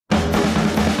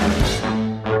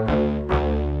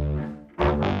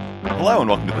Hello and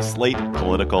welcome to the Slate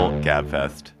Political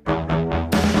Gabfest.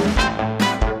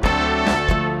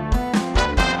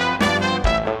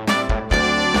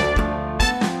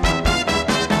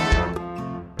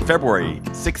 February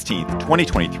 16th,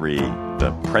 2023,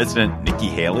 the President Nikki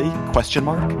Haley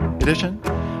edition.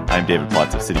 I'm David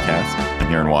Plotz of CityCast. I'm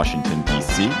here in Washington,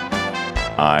 D.C.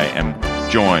 I am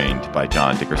joined by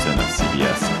John Dickerson of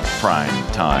CBS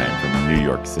Prime Time from New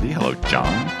York City. Hello,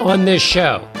 John. On this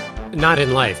show. Not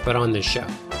in life, but on this show.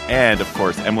 And, of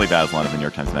course, Emily Bazelon of the New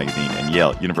York Times Magazine and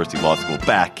Yale University Law School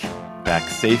back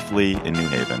safely in New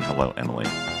Haven. Hello, Emily.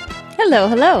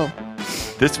 Hello.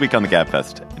 This week on the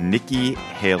Gabfest, Nikki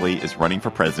Haley is running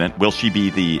for president. Will she be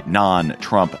the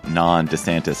non-Trump,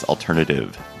 non-DeSantis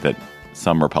alternative that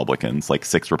some Republicans, like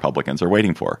 6 Republicans, are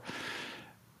waiting for?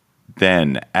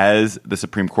 Then, as the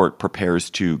Supreme Court prepares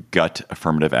to gut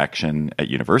affirmative action at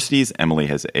universities, Emily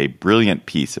has a brilliant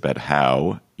piece about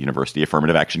how university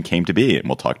affirmative action came to be, and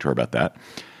we'll talk to her about that.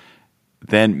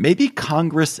 Then maybe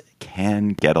Congress can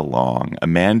get along.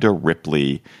 Amanda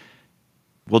Ripley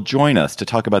will join us to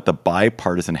talk about the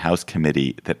bipartisan House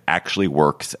committee that actually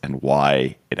works and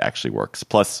why it actually works.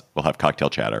 Plus, we'll have cocktail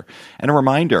chatter. And a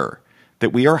reminder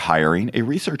that we are hiring a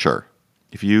researcher.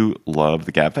 If you love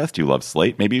the Gabfest, you love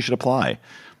Slate, maybe you should apply.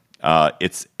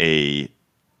 It's a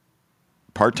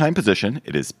part-time position.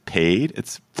 It is paid.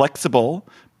 It's flexible,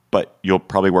 but you'll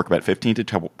probably work about 15 to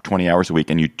 20 hours a week,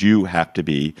 and you do have to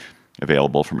be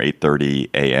available from 8:30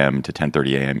 a.m. to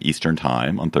 10:30 a.m. Eastern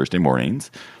Time on Thursday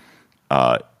mornings.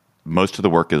 Most of the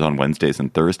work is on Wednesdays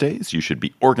and Thursdays. You should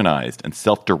be organized and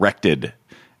self-directed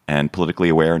and politically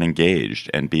aware and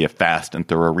engaged, and be a fast and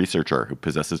thorough researcher who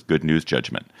possesses good news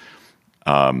judgment.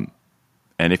 And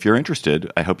if you're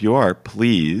interested, I hope you are,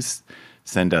 please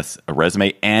send us a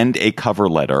resume and a cover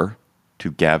letter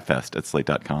to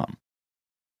gabfest@slate.com.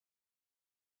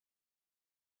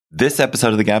 This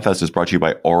episode of the Gabfest is brought to you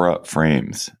by Aura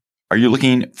Frames. Are you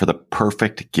looking for the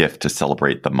perfect gift to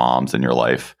celebrate the moms in your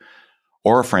life?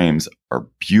 Aura Frames are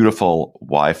beautiful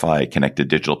Wi-Fi connected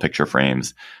digital picture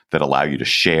frames that allow you to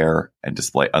share and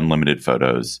display unlimited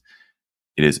photos.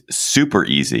 It is super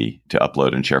easy to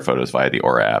upload and share photos via the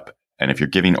Aura app. And if you're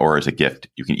giving Aura as a gift,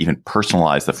 you can even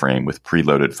personalize the frame with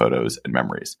preloaded photos and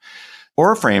memories.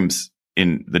 Aura Frames,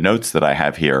 in the notes that I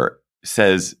have here,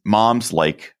 says moms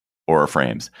like Aura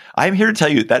Frames. I'm here to tell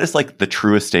you that is like the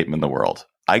truest statement in the world.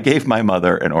 I gave my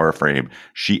mother an Aura frame.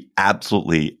 She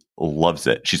absolutely loves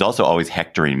it. She's also always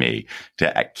hectoring me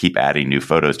to keep adding new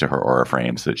photos to her Aura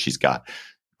frame so that she's got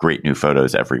great new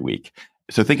photos every week.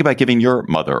 So think about giving your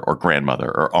mother or grandmother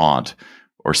or aunt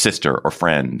or sister or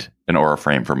friend an Aura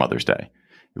frame for Mother's Day.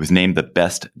 It was named the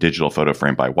best digital photo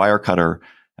frame by Wirecutter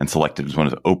and selected as one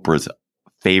of Oprah's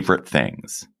favorite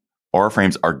things. Aura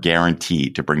frames are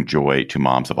guaranteed to bring joy to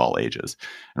moms of all ages.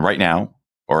 And right now,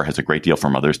 Aura has a great deal for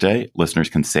Mother's Day. Listeners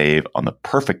can save on the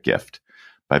perfect gift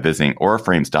by visiting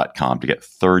auraframes.com to get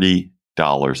 $30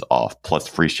 off plus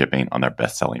free shipping on their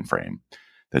best-selling frame.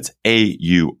 That's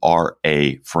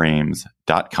AURA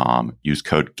frames.com. Use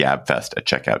code GABFEST at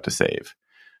checkout to save.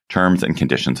 Terms and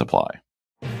conditions apply.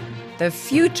 The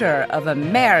future of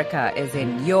America is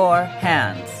in your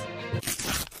hands.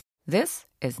 This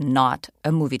is not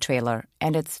a movie trailer,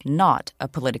 and it's not a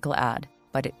political ad,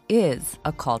 but it is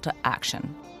a call to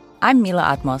action. I'm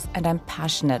Mila Atmos, and I'm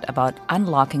passionate about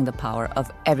unlocking the power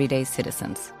of everyday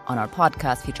citizens. On our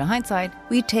podcast, Future Hindsight,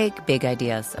 we take big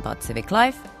ideas about civic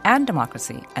life and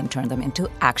democracy and turn them into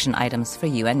action items for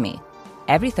you and me.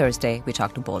 Every Thursday, we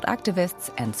talk to bold activists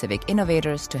and civic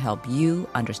innovators to help you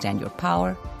understand your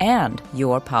power and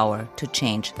your power to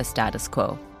change the status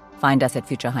quo. Find us at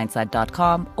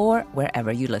futurehindsight.com or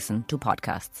wherever you listen to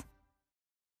podcasts.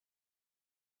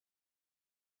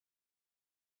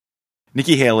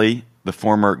 Nikki Haley, the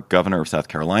former governor of South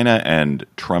Carolina and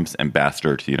Trump's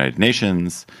ambassador to the United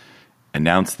Nations,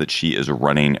 announced that she is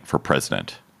running for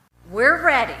president. We're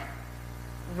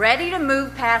ready to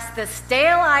move past the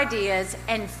stale ideas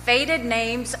and faded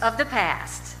names of the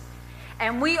past.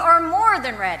 And we are more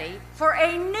than ready for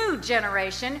a new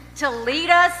generation to lead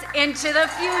us into the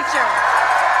future.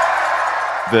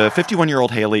 The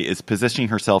 51-year-old Haley is positioning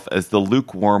herself as the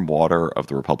lukewarm water of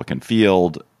the Republican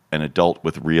field, an adult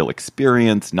with real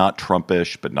experience, not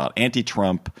Trumpish, but not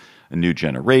anti-Trump, a new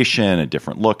generation, a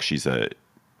different look. She's a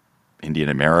Indian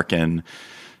American.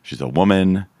 She's a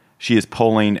woman. She is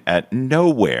polling at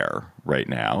nowhere right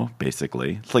now,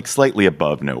 basically. It's like slightly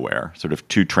above nowhere, sort of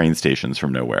 2 train stations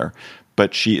from nowhere.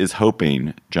 But she is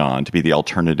hoping, John, to be the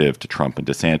alternative to Trump and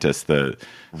DeSantis, the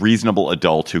reasonable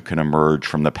adult who can emerge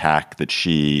from the pack that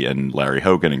she and Larry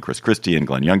Hogan and Chris Christie and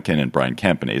Glenn Youngkin and Brian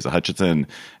Kemp and Asa Hutchinson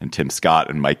and Tim Scott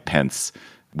and Mike Pence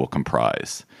will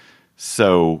comprise.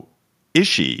 So is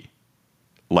she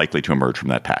likely to emerge from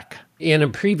that pack? In a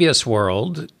previous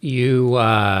world, you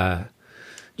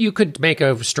could make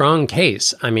a strong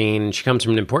case. I mean, she comes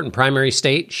from an important primary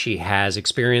state. She has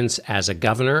experience as a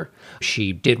governor.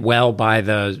 She did well by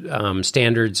the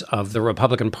standards of the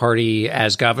Republican Party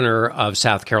as governor of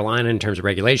South Carolina in terms of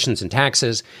regulations and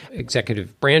taxes,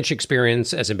 executive branch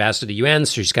experience as ambassador to the UN.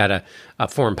 So she's got a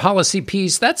foreign policy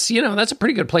piece. That's a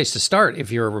pretty good place to start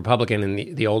if you're a Republican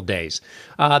in the old days.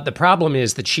 The problem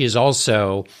is that she is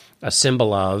also a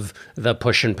symbol of the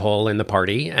push and pull in the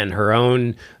party and her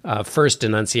own first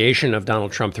denunciation of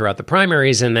Donald Trump throughout the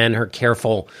primaries, and then her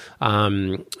careful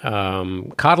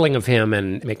coddling of him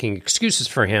and making excuses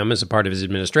for him as a part of his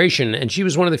administration. And she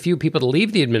was one of the few people to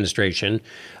leave the administration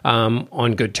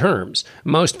on good terms.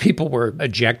 Most people were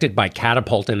ejected by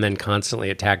catapult and then constantly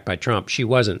attacked by Trump. She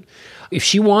wasn't. If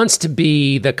she wants to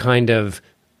be the kind of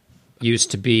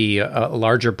used to be a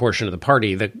larger portion of the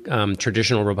party, the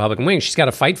traditional Republican wing, she's got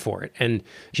to fight for it. And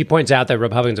she points out that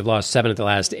Republicans have lost 7 of the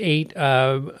last 8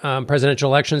 presidential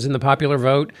elections in the popular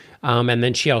vote. And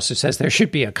then she also says there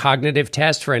should be a cognitive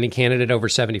test for any candidate over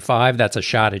 75. That's a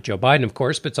shot at Joe Biden, of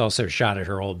course, but it's also a shot at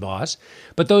her old boss.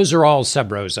 But those are all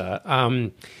sub rosa.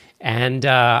 And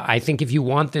I think if you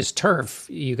want this turf,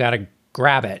 you got to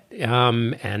grab it.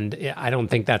 And I don't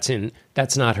think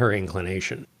that's not her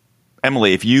inclination.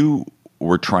 Emily, if you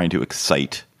were trying to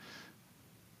excite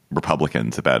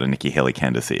Republicans about a Nikki Haley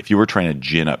candidacy, if you were trying to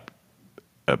gin up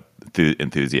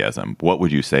enthusiasm, what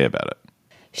would you say about it?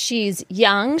 She's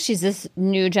young. She's this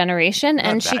new generation,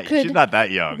 and she's not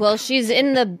that young. Well, she's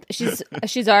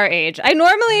our age.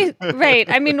 Normally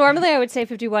I would say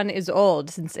 51 is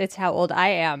old, since it's how old I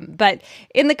am. But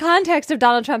in the context of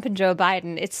Donald Trump and Joe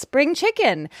Biden, it's spring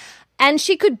chicken. And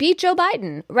she could beat Joe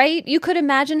Biden, right? You could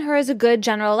imagine her as a good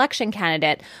general election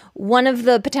candidate. One of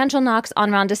the potential knocks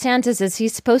on Ron DeSantis is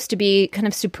he's supposed to be kind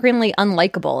of supremely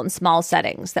unlikable in small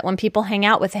settings, that when people hang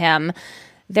out with him,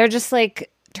 they're just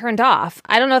like turned off.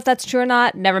 I don't know if that's true or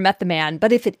not. Never met the man.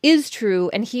 But if it is true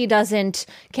and he doesn't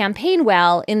campaign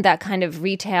well in that kind of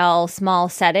retail small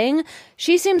setting,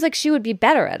 she seems like she would be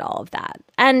better at all of that.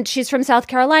 And she's from South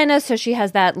Carolina, so she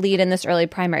has that lead in this early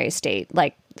primary state,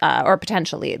 or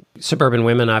potential lead. Suburban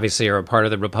women obviously are a part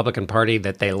of the Republican Party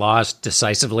that they lost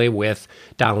decisively with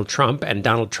Donald Trump, and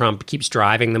Donald Trump keeps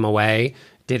driving them away.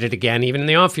 Did it again, even in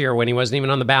the off year when he wasn't even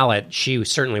on the ballot. She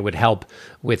certainly would help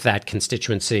with that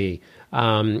constituency.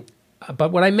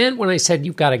 But what I meant when I said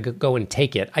you've got to go and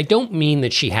take it, I don't mean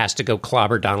that she has to go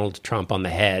clobber Donald Trump on the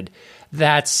head.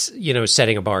 That's,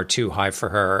 setting a bar too high for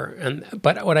her.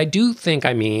 But what I do think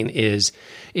I mean is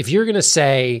if you're going to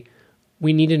say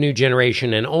we need a new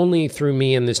generation and only through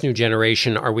me and this new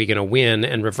generation are we going to win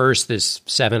and reverse this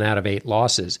 7 out of 8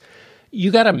 losses,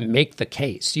 you got to make the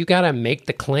case. You got to make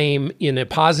the claim in a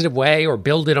positive way or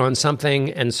build it on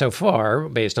something. And so far,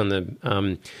 based on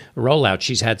the rollout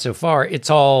she's had so far, it's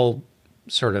all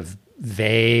sort of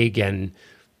vague and,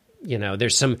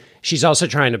 she's also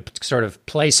trying to sort of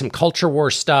play some culture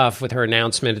war stuff with her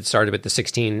announcement. It started with the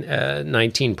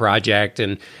 1619 project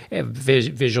and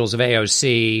visuals of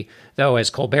AOC, though, as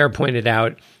Colbert pointed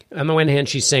out, on the one hand,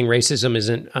 she's saying racism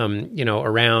isn't,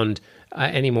 around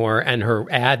anymore. And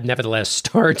her ad nevertheless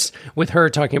starts with her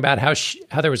talking about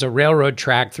how there was a railroad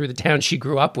track through the town she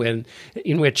grew up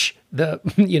in which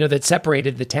that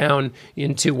separated the town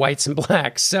into whites and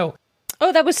blacks. So,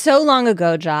 oh, that was so long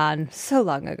ago, John. So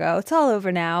long ago. It's all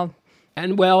over now.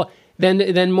 And well,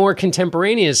 then more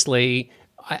contemporaneously,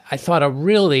 I thought a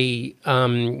really,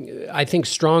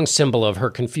 strong symbol of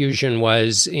her confusion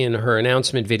was in her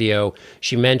announcement video.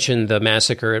 She mentioned the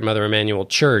massacre at Mother Emanuel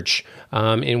Church,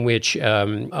 in which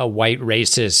a white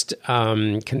racist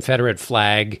Confederate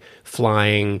flag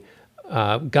flying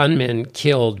gunman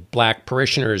killed black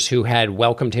parishioners who had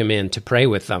welcomed him in to pray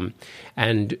with them.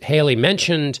 And Haley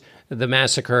mentioned the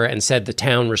massacre and said the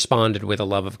town responded with a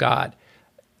love of God.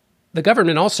 The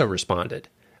government also responded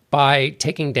by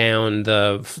taking down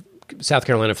the South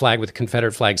Carolina flag with the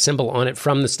Confederate flag symbol on it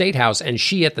from the State House. And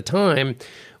she, at the time,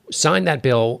 signed that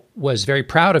bill, was very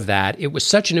proud of that. It was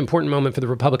such an important moment for the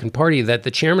Republican Party that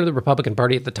the chairman of the Republican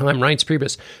Party at the time, Reince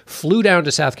Priebus, flew down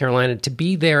to South Carolina to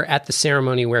be there at the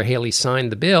ceremony where Haley signed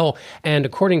the bill. And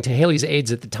according to Haley's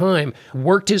aides at the time,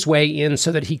 worked his way in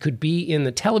so that he could be in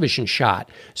the television shot,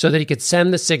 so that he could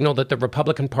send the signal that the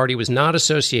Republican Party was not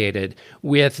associated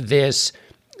with this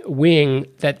wing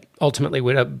that ultimately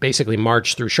would have basically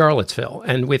marched through Charlottesville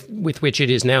and with which it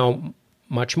is now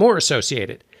much more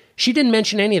associated. She didn't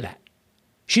mention any of that.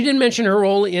 She didn't mention her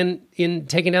role in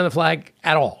taking down the flag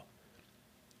at all.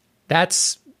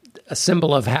 That's a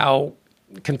symbol of how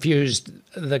confused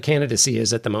the candidacy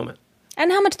is at the moment.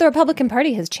 And how much the Republican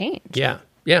Party has changed. Yeah.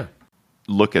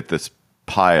 Look at this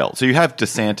pile. So you have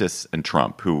DeSantis and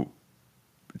Trump, who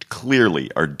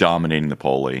clearly are dominating the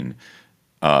polling,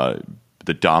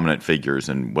 the dominant figures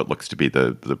in what looks to be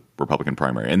the Republican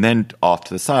primary. And then off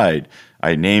to the side,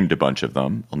 I named a bunch of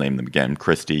them. I'll name them again: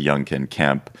 Christie, Youngkin,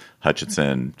 Kemp,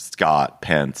 Hutchinson, Scott,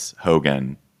 Pence,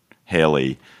 Hogan,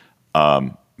 Haley.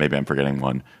 Maybe I'm forgetting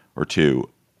one or two.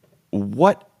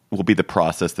 What will be the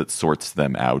process that sorts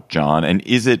them out, John? And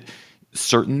is it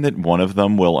certain that one of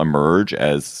them will emerge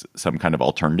as some kind of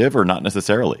alternative, or not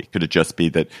necessarily? Could it just be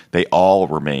that they all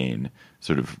remain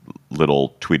sort of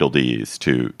little Tweedledees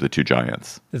to the two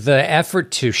giants? The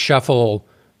effort to shuffle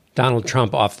Donald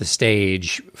Trump off the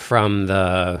stage from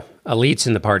the elites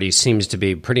in the party seems to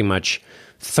be pretty much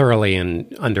thoroughly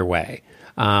underway.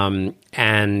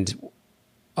 And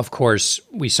of course,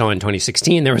 we saw in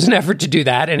 2016 there was an effort to do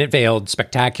that, and it failed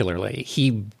spectacularly.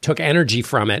 He took energy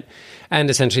from it, and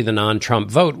essentially the non-Trump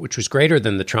vote, which was greater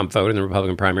than the Trump vote in the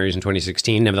Republican primaries in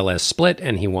 2016, nevertheless split,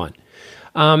 and he won.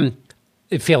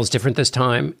 It feels different this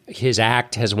time. His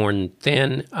act has worn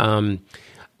thin.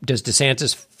 Does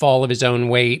DeSantis fall of his own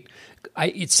weight?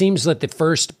 It seems that the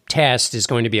first test is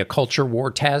going to be a culture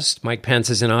war test. Mike Pence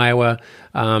is in Iowa,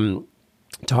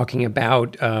 talking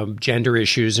about gender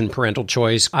issues and parental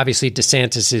choice. Obviously,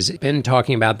 DeSantis has been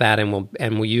talking about that, and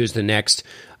will use the next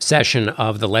session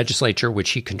of the legislature, which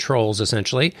he controls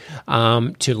essentially,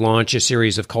 to launch a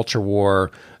series of culture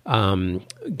war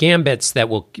gambits that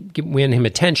will win him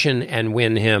attention and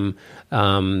win him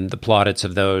the plaudits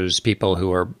of those people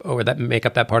who are or that make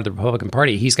up that part of the Republican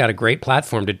Party. He's got a great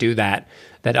platform to do that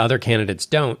other candidates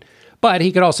don't. But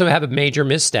he could also have a major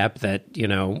misstep that,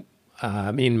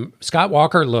 Scott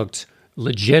Walker looked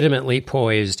legitimately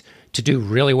poised to do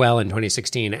really well in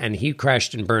 2016, and he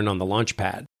crashed and burned on the launch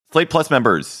pad. Slate Plus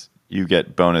members, you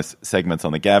get bonus segments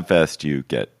on the GabFest. You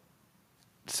get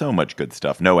so much good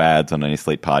stuff. No ads on any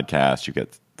Slate podcast. You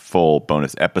get full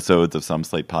bonus episodes of some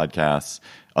Slate podcasts,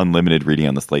 unlimited reading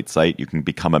on the Slate site. You can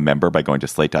become a member by going to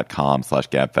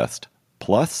slate.com/GabFest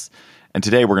Plus. And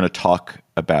today we're going to talk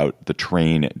about the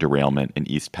train derailment in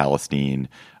East Palestine,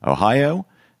 Ohio.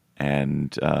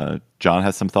 And John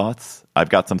has some thoughts. I've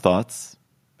got some thoughts.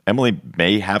 Emily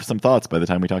may have some thoughts by the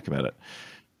time we talk about it.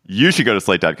 You should go to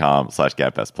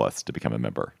slate.com/GabFest Plus to become a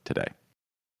member today.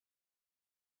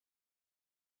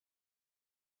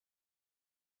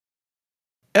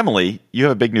 Emily, you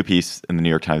have a big new piece in the New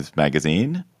York Times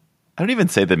Magazine. I don't even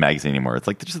say the magazine anymore. It's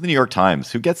like just the New York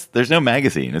Times. There's no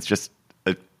magazine. It's just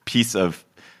a piece of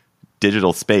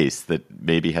digital space that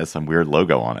maybe has some weird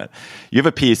logo on it. You have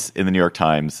a piece in the New York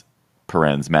Times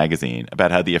magazine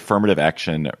about how the affirmative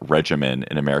action regimen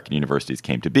in American universities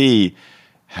came to be,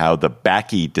 how the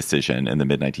Bakke decision in the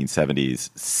mid-1970s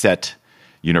set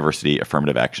university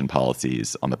affirmative action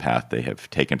policies on the path they have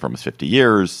taken for almost 50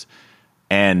 years,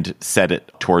 and set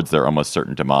it towards their almost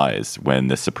certain demise when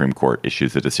the Supreme Court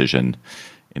issues a decision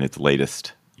in its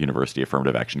latest university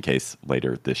affirmative action case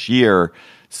later this year.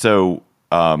 So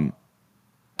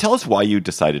tell us why you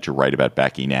decided to write about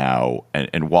Bakke now,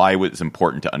 and why it was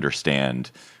important to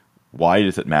understand. Why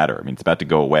does it matter? I mean, it's about to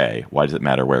go away. Why does it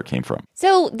matter where it came from?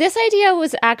 So this idea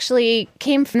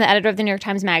came from the editor of the New York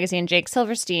Times Magazine, Jake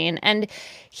Silverstein, and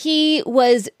he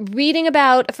was reading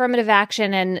about affirmative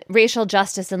action and racial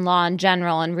justice and law in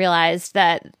general, and realized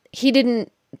that he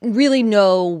didn't really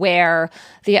know where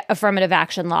the affirmative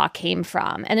action law came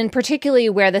from, and in particularly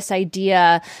where this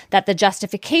idea that the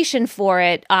justification for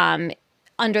it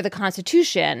under the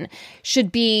Constitution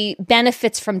should be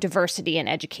benefits from diversity in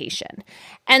education.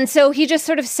 And so he just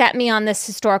sort of set me on this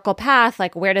historical path,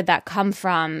 like, where did that come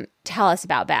from? Tell us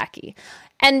about Bakke.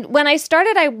 And when I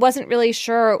started, I wasn't really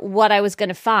sure what I was going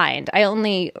to find. I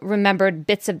only remembered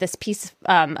bits of this piece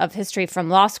of history from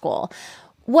law school.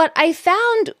 What I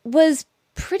found was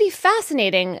pretty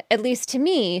fascinating, at least to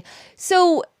me.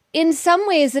 So in some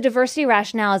ways, the diversity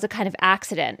rationale is a kind of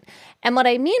accident. And what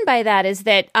I mean by that is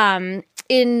that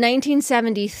in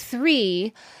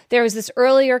 1973, there was this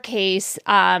earlier case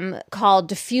called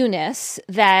DeFunis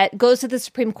that goes to the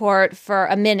Supreme Court for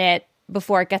a minute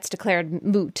before it gets declared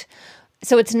moot.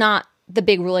 So it's not the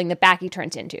big ruling that Bakke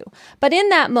turns into. But in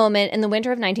that moment, in the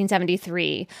winter of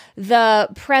 1973, the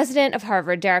president of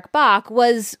Harvard, Derek Bok,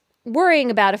 was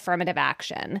worrying about affirmative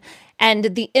action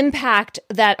and the impact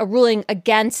that a ruling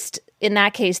against, in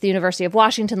that case, the University of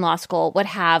Washington Law School would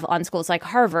have on schools like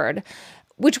Harvard,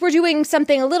 which were doing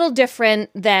something a little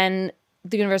different than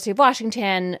the University of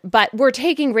Washington, but were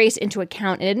taking race into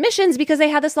account in admissions because they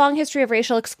had this long history of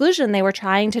racial exclusion. They were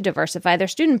trying to diversify their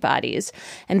student bodies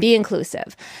and be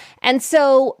inclusive. And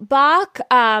so Bach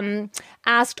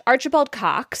asked Archibald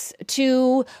Cox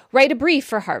to write a brief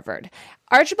for Harvard.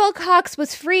 Archibald Cox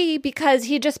was free because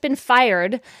he'd just been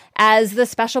fired as the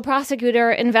special prosecutor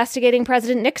investigating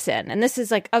President Nixon. And this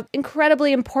is like an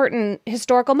incredibly important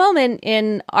historical moment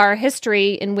in our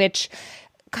history in which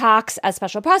Cox, as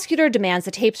special prosecutor, demands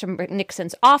the tapes from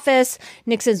Nixon's office.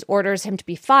 Nixon orders him to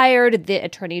be fired. The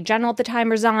attorney general at the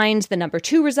time resigns. The number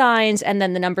 2 resigns. And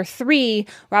then the number 3,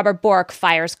 Robert Bork,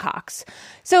 fires Cox.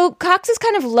 So Cox is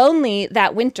kind of lonely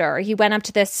that winter. He went up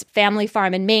to this family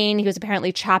farm in Maine. He was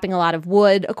apparently chopping a lot of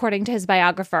wood, according to his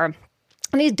biographer.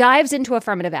 And he dives into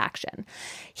affirmative action.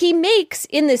 He makes,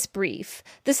 in this brief,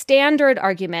 the standard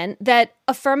argument that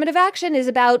affirmative action is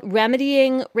about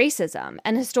remedying racism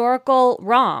and historical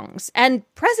wrongs and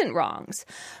present wrongs.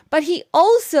 But he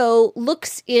also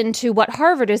looks into what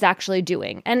Harvard is actually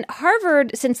doing. And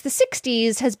Harvard, since the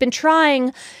 60s, has been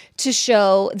trying to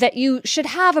show that you should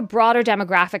have a broader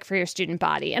demographic for your student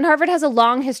body. And Harvard has a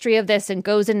long history of this and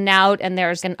goes in and out, and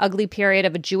there's an ugly period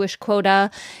of a Jewish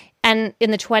quota. And in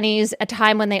the 20s, a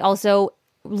time when they also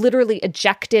literally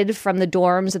ejected from the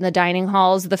dorms and the dining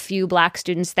halls the few Black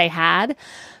students they had.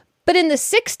 But in the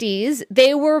 60s,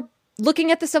 they were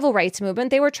looking at the civil rights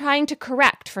movement. They were trying to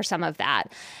correct for some of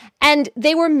that. And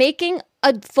they were making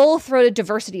a full-throated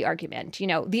diversity argument. You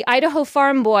know, the Idaho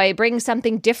farm boy brings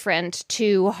something different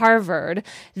to Harvard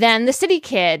than the city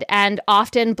kid, and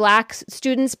often Black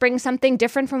students bring something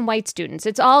different from white students.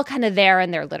 It's all kind of there in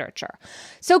their literature.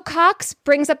 So Cox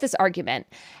brings up this argument,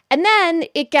 and then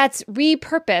it gets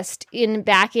repurposed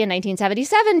back in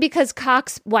 1977 because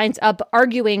Cox winds up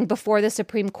arguing before the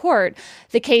Supreme Court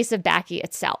the case of Bakke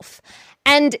itself.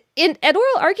 And at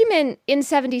oral argument in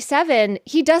 77,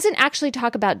 he doesn't actually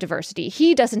talk about diversity.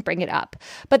 He doesn't bring it up.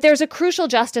 But there's a crucial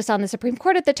justice on the Supreme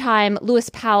Court at the time,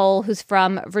 Lewis Powell, who's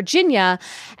from Virginia.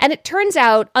 And it turns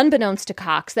out, unbeknownst to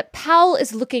Cox, that Powell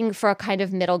is looking for a kind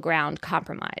of middle ground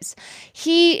compromise.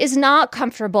 He is not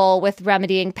comfortable with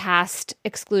remedying past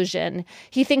exclusion.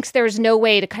 He thinks there's no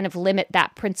way to kind of limit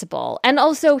that principle. And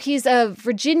also, he's a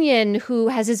Virginian who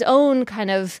has his own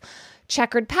kind of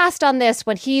checkered past on this.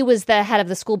 When he was the head of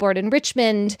the school board in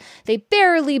Richmond, they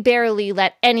barely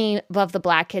let any of the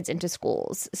Black kids into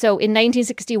schools. So in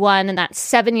 1961, and that's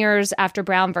 7 years after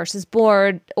Brown versus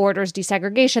Board orders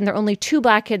desegregation, there are only 2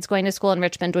 Black kids going to school in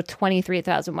Richmond with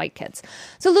 23,000 white kids.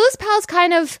 So Lewis Powell's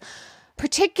kind of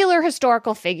particular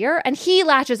historical figure, and he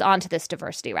latches onto this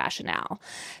diversity rationale.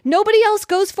 Nobody else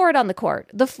goes for it on the court.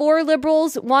 The 4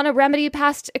 liberals want to remedy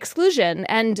past exclusion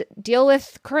and deal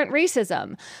with current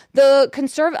racism. The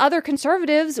other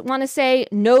conservatives want to say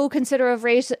no consider of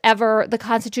race ever. The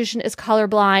Constitution is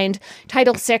colorblind.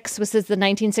 Title VI, which is the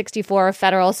 1964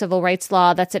 federal civil rights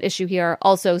law that's at issue here,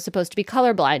 also supposed to be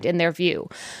colorblind in their view.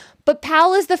 But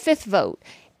Powell is the 5th vote.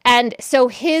 And so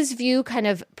his view, kind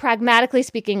of pragmatically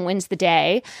speaking, wins the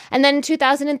day. And then in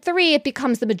 2003, it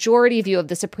becomes the majority view of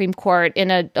the Supreme Court in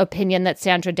an opinion that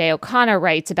Sandra Day O'Connor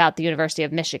writes about the University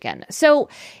of Michigan. So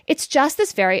it's just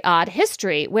this very odd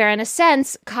history where, in a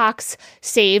sense, Cox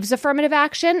saves affirmative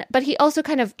action, but he also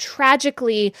kind of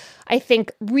tragically, I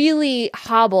think, really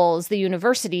hobbles the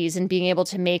universities in being able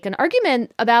to make an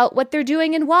argument about what they're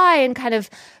doing and why, and kind of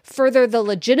further the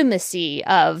legitimacy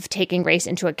of taking race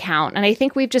into account. And I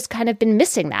think we've just kind of been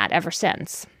missing that ever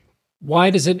since. Why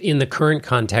does it, in the current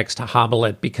context, hobble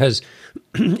it? Because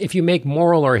if you make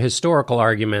moral or historical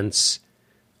arguments,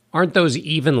 aren't those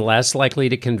even less likely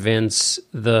to convince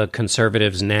the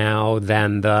conservatives now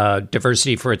than the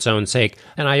diversity for its own sake?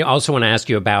 And I also want to ask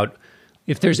you about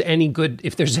if there's any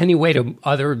way to,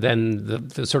 other than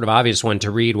the sort of obvious one, to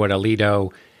read what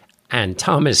Alito and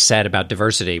Thomas said about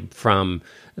diversity from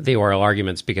the oral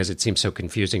arguments, because it seems so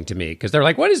confusing to me. Because they're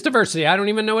like, what is diversity? I don't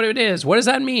even know what it is. What does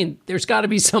that mean? There's got to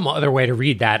be some other way to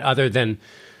read that other than...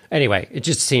 Anyway, it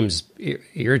just seems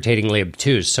irritatingly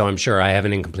obtuse, so I'm sure I have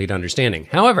an incomplete understanding.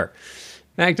 However,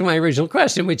 back to my original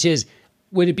question, which is,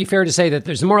 would it be fair to say that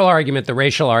there's the moral argument, the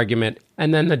racial argument,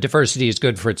 and then the diversity is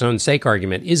good for its own sake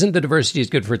argument? Isn't the diversity is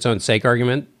good for its own sake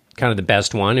argument kind of the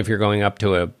best one if you're going up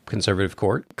to a conservative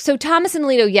court? So Thomas and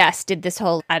Alito, yes, did this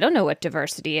whole, I don't know what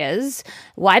diversity is.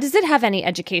 Why does it have any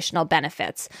educational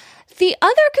benefits? The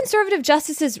other conservative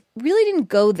justices really didn't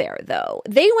go there, though.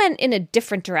 They went in a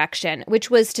different direction, which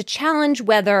was to challenge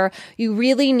whether you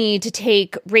really need to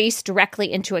take race directly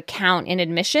into account in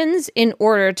admissions in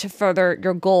order to further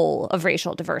your goal of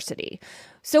racial diversity.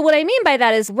 So what I mean by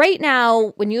that is right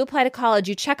now, when you apply to college,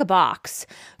 you check a box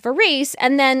for race.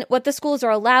 And then what the schools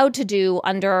are allowed to do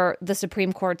under the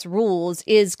Supreme Court's rules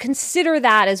is consider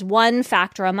that as one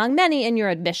factor among many in your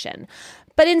admission.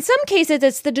 But in some cases,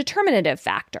 it's the determinative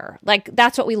factor. Like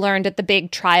that's what we learned at the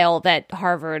big trial that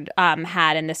Harvard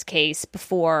had in this case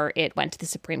before it went to the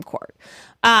Supreme Court.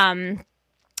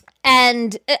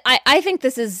 And I think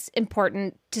this is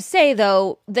important to say,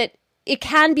 though, that it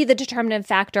can be the determinative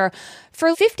factor. For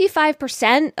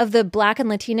 55% of the Black and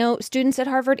Latino students at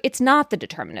Harvard, it's not the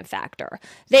determinative factor.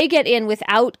 They get in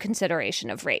without consideration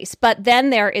of race. But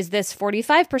then there is this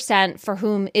 45% for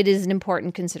whom it is an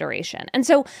important consideration. And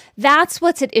so that's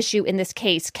what's at issue in this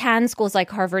case. Can schools like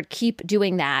Harvard keep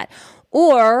doing that?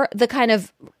 Or the kind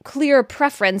of clear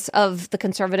preference of the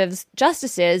conservative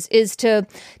justices is to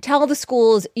tell the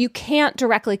schools you can't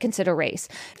directly consider race.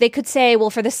 They could say, well,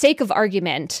 for the sake of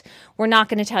argument, we're not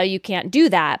going to tell you can't do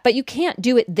that, but you can't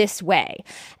do it this way.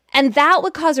 And that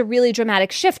would cause a really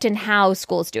dramatic shift in how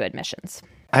schools do admissions.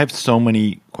 I have so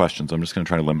many questions. I'm just going to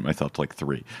try to limit myself to like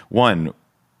 3. One,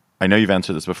 I know you've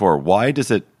answered this before. Why does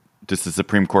the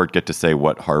Supreme Court get to say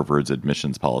what Harvard's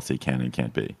admissions policy can and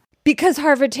can't be? Because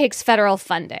Harvard takes federal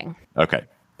funding. Okay.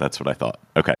 That's what I thought.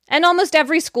 Okay. And almost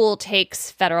every school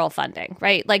takes federal funding,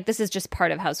 right? Like this is just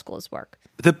part of how schools work.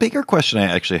 The bigger question I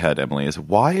actually had, Emily, is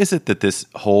why is it that this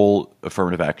whole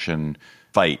affirmative action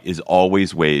fight is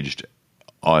always waged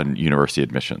on university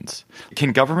admissions?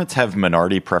 Can governments have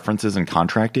minority preferences in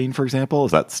contracting, for example?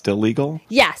 Is that still legal?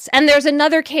 Yes. And there's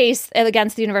another case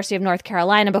against the University of North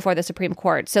Carolina before the Supreme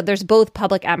Court. So there's both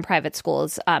public and private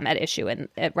schools at issue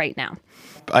right now.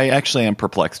 I actually am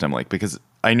perplexed, Emily, because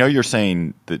I know you're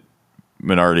saying that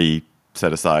minority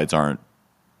set-asides aren't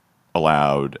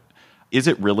allowed. Is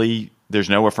it really, there's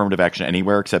no affirmative action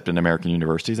anywhere except in American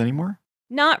universities anymore?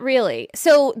 Not really.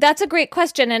 So that's a great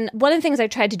question. And one of the things I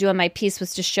tried to do in my piece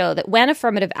was to show that when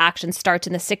affirmative action starts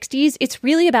in the 60s, it's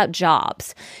really about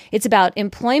jobs. It's about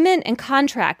employment and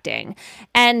contracting.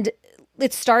 And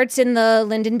it starts in the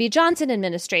Lyndon B. Johnson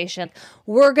administration.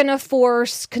 We're going to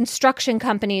force construction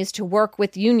companies to work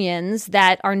with unions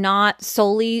that are not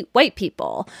solely white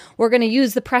people. We're going to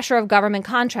use the pressure of government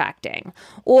contracting.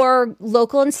 Or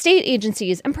local and state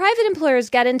agencies and private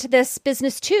employers get into this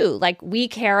business too. Like we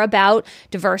care about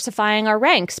diversifying our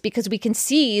ranks because we can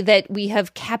see that we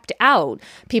have kept out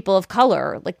people of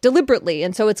color like deliberately.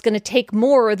 And so it's going to take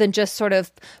more than just sort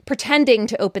of pretending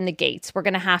to open the gates. We're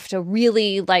going to have to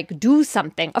really like do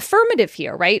something affirmative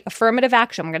here, right? Affirmative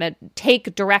action. We're going to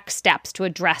take direct steps to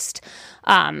address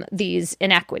these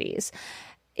inequities.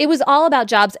 It was all about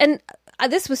jobs. And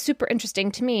this was super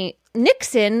interesting to me.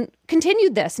 Nixon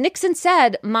continued this. Nixon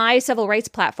said, my civil rights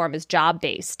platform is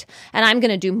job-based, and I'm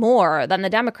going to do more than the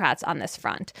Democrats on this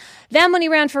front. Then when he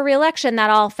ran for re-election, that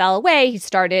all fell away. He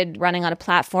started running on a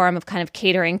platform of kind of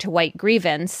catering to white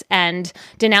grievance and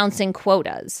denouncing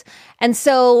quotas. And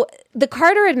so the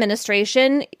Carter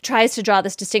administration tries to draw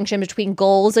this distinction between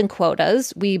goals and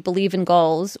quotas. We believe in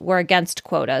goals. We're against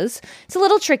quotas. It's a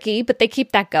little tricky, but they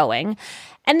keep that going.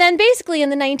 And then basically in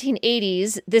the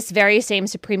 1980s, this very same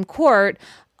Supreme Court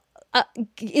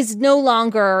is no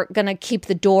longer going to keep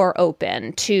the door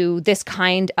open to this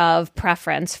kind of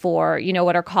preference for, you know,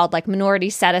 what are called like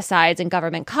minority set-asides in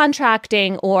government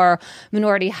contracting or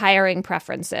minority hiring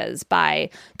preferences by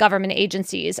government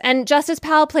agencies. And Justice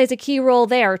Powell plays a key role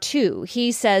there, too.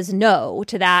 He says no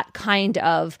to that kind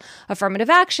of affirmative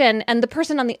action. And the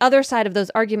person on the other side of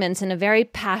those arguments in a very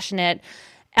passionate,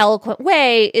 eloquent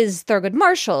way is Thurgood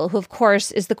Marshall, who, of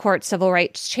course, is the court's civil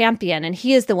rights champion. And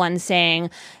he is the one saying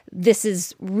this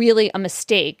is really a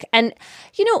mistake. And,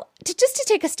 you know, just to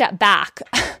take a step back,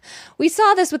 we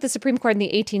saw this with the Supreme Court in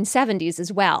the 1870s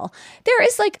as well. There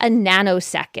is like a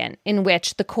nanosecond in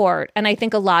which the court, and I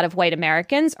think a lot of white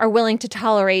Americans, are willing to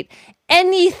tolerate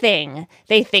anything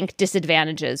they think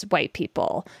disadvantages white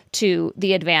people to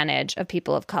the advantage of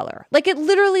people of color. Like it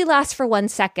literally lasts for 1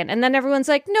 second. And then everyone's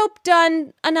like, nope,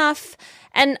 done, enough.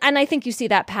 And I think you see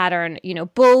that pattern, you know,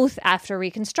 both after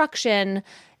Reconstruction,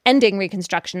 ending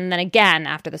Reconstruction, and then again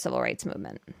after the Civil Rights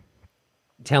Movement.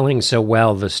 Telling so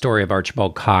well the story of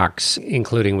Archibald Cox,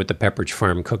 including with the Pepperidge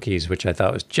Farm cookies, which I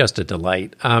thought was just a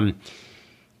delight.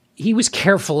 He was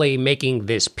carefully making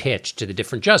this pitch to the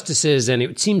different justices, and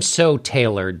it seems so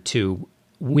tailored to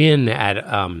win at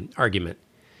argument.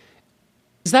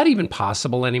 Is that even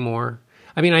possible anymore?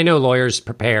 I mean, I know lawyers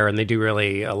prepare and they do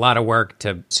really a lot of work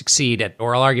to succeed at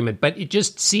oral argument, but it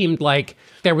just seemed like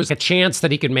there was a chance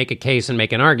that he could make a case and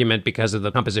make an argument because of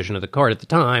the composition of the court at the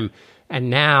time. And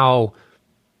now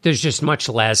there's just much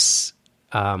less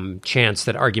chance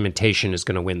that argumentation is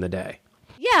going to win the day.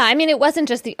 Yeah, Yeah, I mean, it wasn't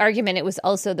just the argument, it was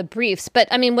also the briefs. But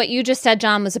I mean, what you just said,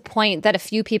 John, was a point that a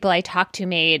few people I talked to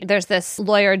made. There's this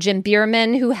lawyer, Jim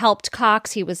Bierman, who helped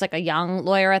Cox. He was like a young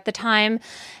lawyer at the time.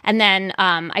 And then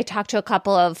I talked to a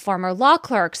couple of former law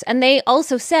clerks, and they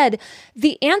also said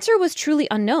the answer was truly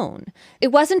unknown.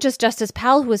 It wasn't just Justice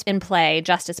Powell who was in play.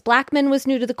 Justice Blackmun was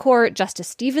new to the court. Justice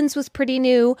Stevens was pretty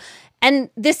new.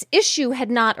 And this issue had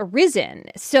not arisen.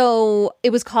 So it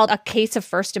was called a case of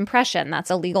first impression. That's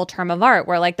a legal term of art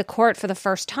where like the court for the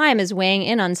first time is weighing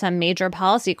in on some major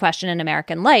policy question in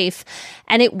American life.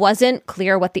 And it wasn't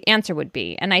clear what the answer would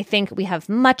be. And I think we have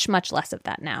much, much less of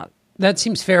that now. That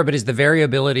seems fair, but is the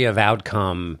variability of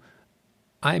outcome,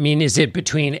 I mean, is it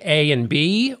between A and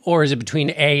B or is it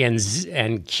between A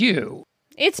and Q?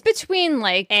 It's between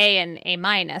like A and A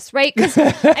minus, right? Because,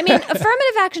 I mean,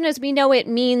 affirmative action, as we know it,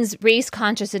 means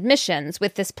race-conscious admissions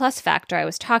with this plus factor I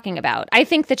was talking about. I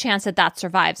think the chance that that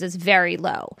survives is very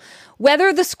low.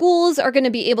 Whether the schools are going to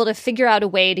be able to figure out a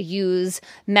way to use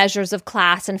measures of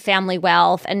class and family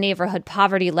wealth and neighborhood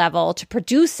poverty level to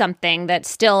produce something that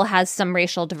still has some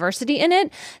racial diversity in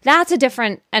it, that's a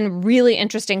different and really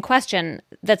interesting question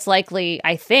that's likely,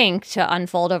 I think, to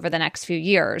unfold over the next few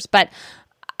years. But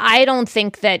I don't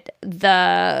think that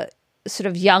the sort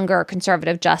of younger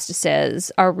conservative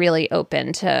justices are really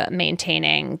open to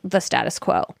maintaining the status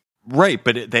quo. Right,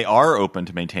 but they are open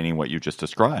to maintaining what you just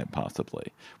described,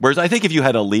 possibly. Whereas I think if you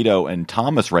had Alito and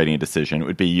Thomas writing a decision, it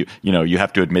would be, you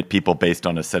have to admit people based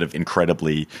on a set of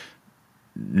incredibly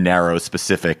narrow,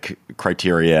 specific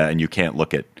criteria, and you can't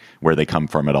look at where they come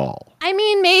from at all. I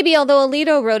mean, maybe, although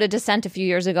Alito wrote a dissent a few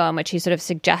years ago in which he sort of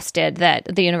suggested that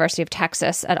the University of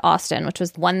Texas at Austin, which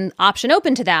was one option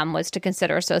open to them, was to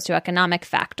consider socioeconomic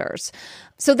factors.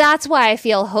 So that's why I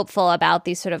feel hopeful about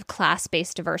these sort of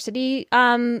class-based diversity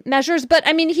measures. But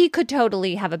I mean, he could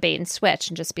totally have a bait and switch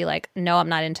and just be like, no, I'm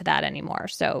not into that anymore.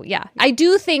 So yeah, I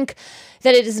do think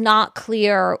that it is not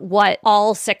clear what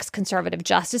all 6 conservative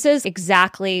justices,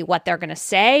 exactly what they're going to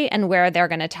say and where they're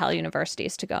going to tell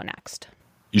universities to go next.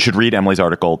 You should read Emily's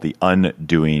article, The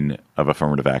Undoing of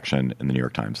Affirmative Action, in the New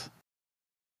York Times.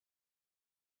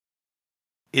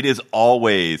 It is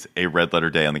always a red letter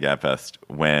day on the GabFest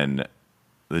when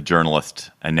the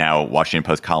journalist and now Washington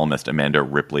Post columnist Amanda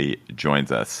Ripley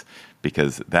joins us,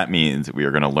 because that means we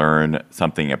are going to learn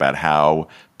something about how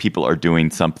people are doing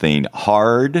something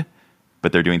hard,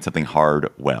 but they're doing something hard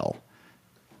well.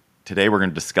 Today we're going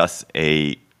to discuss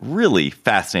a really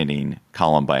fascinating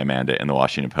column by Amanda in the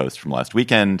Washington Post from last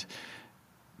weekend.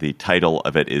 The title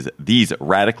of it is "These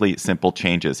Radically Simple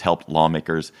Changes Helped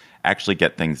Lawmakers Actually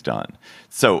Get Things Done."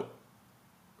 So,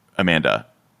 Amanda,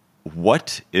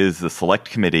 what is the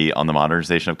Select Committee on the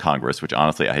Modernization of Congress, which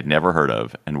honestly I had never heard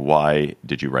of, and why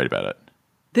did you write about it?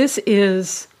 This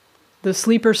is the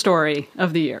sleeper story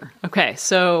of the year. Okay,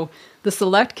 so the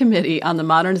Select Committee on the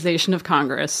Modernization of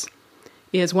Congress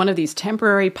is one of these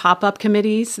temporary pop-up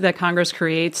committees that Congress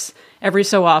creates every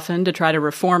so often to try to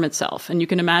reform itself. And you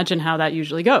can imagine how that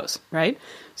usually goes, right?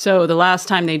 So the last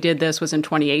time they did this was in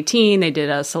 2018. They did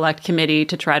a select committee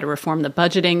to try to reform the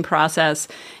budgeting process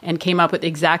and came up with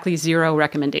exactly 0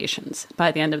 recommendations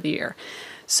by the end of the year.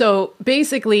 So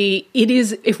basically, it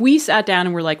is, if we sat down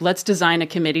and were like, let's design a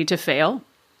committee to fail,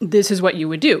 this is what you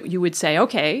would do. You would say,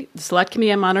 okay, the Select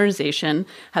Committee on Modernization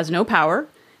has no power.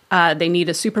 They need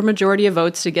a supermajority of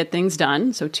votes to get things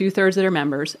done, so 2/3 of their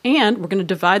members, and we're going to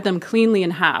divide them cleanly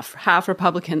in half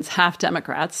Republicans, half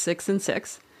Democrats, 6 and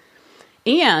 6,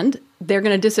 and they're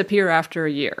going to disappear after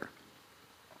a year.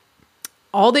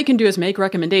 All they can do is make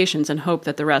recommendations and hope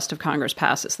that the rest of Congress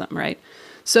passes them, right?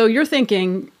 So you're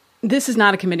thinking, this is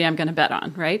not a committee I'm going to bet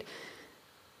on, right?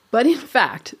 But in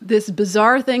fact, this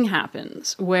bizarre thing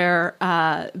happens where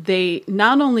they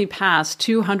not only pass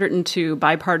 202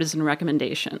 bipartisan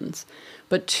recommendations,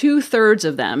 but 2/3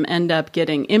 of them end up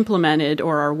getting implemented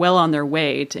or are well on their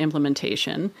way to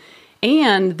implementation.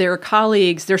 And their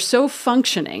colleagues, they're so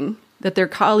functioning that their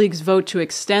colleagues vote to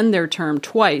extend their term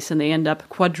twice, and they end up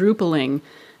quadrupling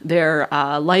their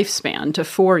lifespan to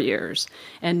 4 years.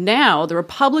 And now the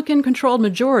Republican-controlled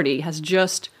majority has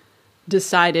just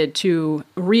decided to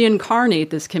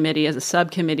reincarnate this committee as a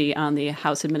subcommittee on the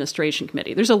House Administration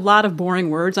Committee. There's a lot of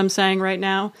boring words I'm saying right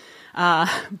now,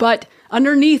 but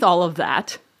underneath all of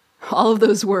that, all of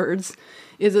those words,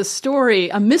 is a story,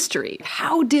 a mystery.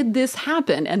 How did this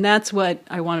happen? And that's what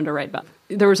I wanted to write about.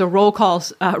 There was a roll call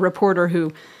reporter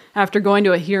who, after going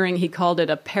to a hearing, he called it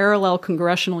a parallel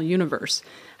congressional universe.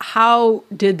 How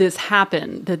did this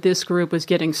happen that this group was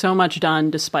getting so much done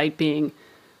despite being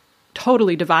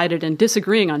totally divided and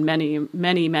disagreeing on many,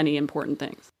 many, many important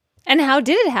things? And how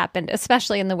did it happen,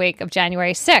 especially in the wake of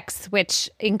January 6th, which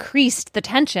increased the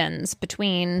tensions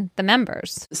between the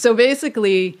members? So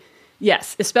basically,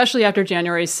 yes, especially after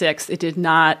January 6th, it did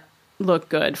not look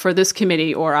good for this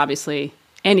committee or obviously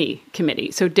any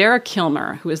committee. So Derek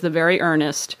Kilmer, who is the very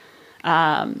earnest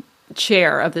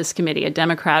chair of this committee, a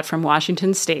Democrat from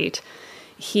Washington State,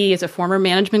 he is a former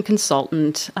management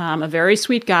consultant, a very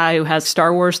sweet guy who has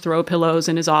Star Wars throw pillows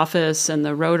in his office and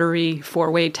the rotary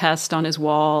four-way test on his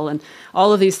wall and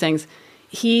all of these things.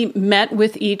 He met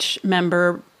with each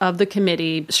member of the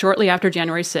committee shortly after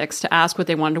January 6th to ask what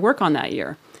they wanted to work on that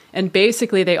year. And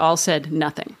basically, they all said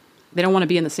nothing. They don't want to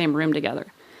be in the same room together.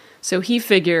 So he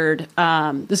figured this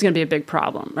is going to be a big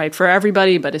problem, right, for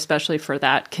everybody, but especially for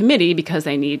that committee because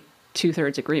they need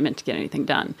two-thirds agreement to get anything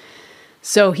done.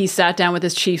 So he sat down with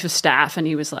his chief of staff and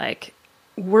he was like,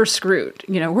 we're screwed.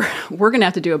 You know, we're going to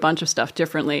have to do a bunch of stuff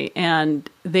differently. And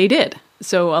they did.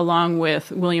 So along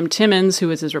with William Timmons, who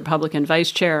is his Republican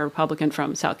vice chair, Republican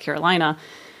from South Carolina,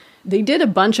 they did a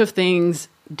bunch of things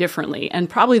differently. And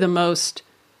probably the most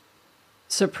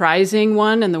surprising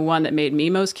one and the one that made me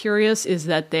most curious is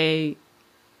that they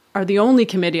are the only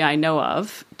committee I know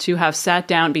of to have sat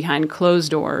down behind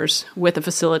closed doors with a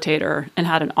facilitator and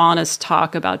had an honest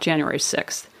talk about January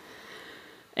 6th.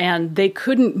 And they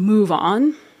couldn't move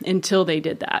on until they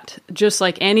did that. Just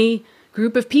like any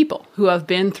group of people who have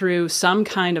been through some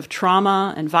kind of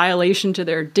trauma and violation to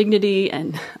their dignity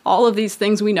and all of these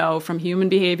things we know from human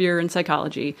behavior and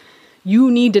psychology, you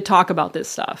need to talk about this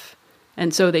stuff.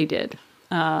 And so they did,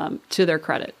 to their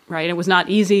credit, right? It was not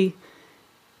easy.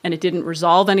 And it didn't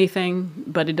resolve anything,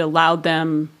 but it allowed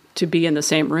them to be in the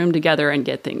same room together and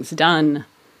get things done.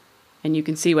 And you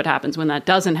can see what happens when that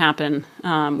doesn't happen,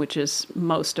 which is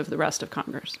most of the rest of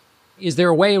Congress. Is there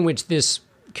a way in which this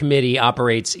committee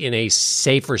operates in a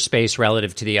safer space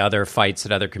relative to the other fights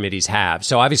that other committees have?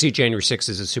 So obviously January 6th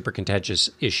is a super contentious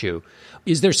issue.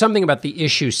 Is there something about the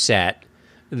issue set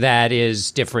that is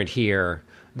different here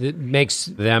that makes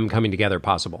them coming together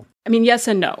possible? I mean, yes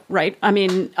and no, right? I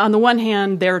mean, on the one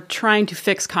hand, they're trying to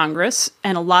fix Congress,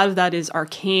 and a lot of that is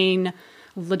arcane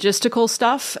logistical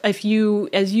stuff. As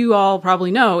you all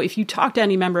probably know, if you talk to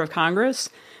any member of Congress,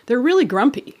 they're really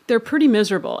grumpy. They're pretty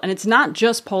miserable. And it's not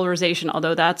just polarization,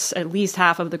 although that's at least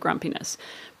half of the grumpiness.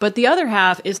 But the other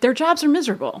half is their jobs are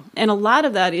miserable. And a lot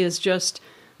of that is just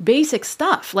basic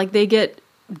stuff. Like they get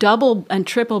double and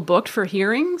triple booked for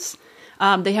hearings.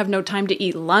 They have no time to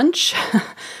eat lunch.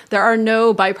 There are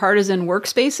no bipartisan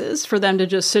workspaces for them to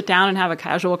just sit down and have a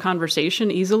casual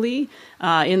conversation easily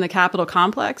in the Capitol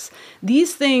complex.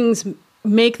 These things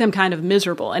make them kind of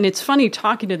miserable. And it's funny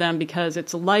talking to them because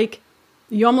it's like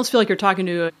you almost feel like you're talking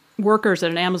to workers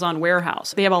at an Amazon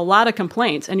warehouse. They have a lot of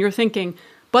complaints and you're thinking,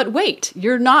 but wait,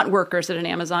 you're not workers at an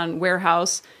Amazon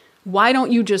warehouse. Why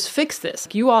don't you just fix this?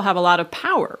 You all have a lot of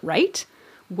power, right?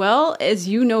 Well, as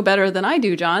you know better than I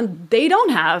do, John, they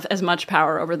don't have as much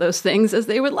power over those things as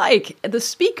they would like. The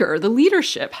speaker, the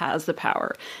leadership has the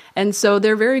power. And so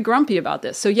they're very grumpy about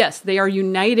this. So yes, they are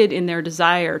united in their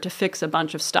desire to fix a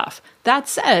bunch of stuff. That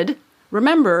said,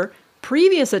 remember,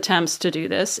 previous attempts to do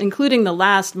this, including the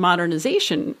last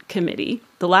modernization committee,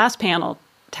 the last panel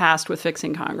tasked with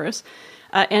fixing Congress,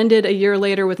 ended a year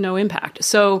later with no impact.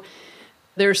 So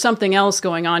there's something else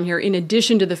going on here in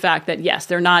addition to the fact that, yes,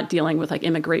 they're not dealing with like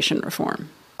immigration reform.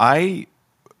 I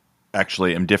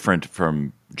actually am different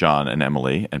from John and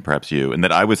Emily and perhaps you in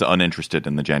that I was uninterested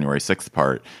in the January 6th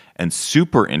part and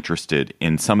super interested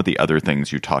in some of the other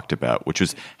things you talked about, which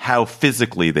was how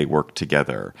physically they worked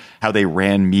together, how they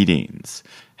ran meetings,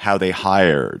 how they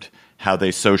hired, how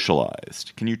they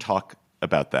socialized. Can you talk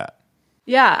about that?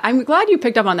 Yeah, I'm glad you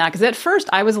picked up on that because at first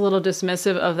I was a little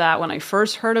dismissive of that when I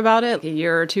first heard about it a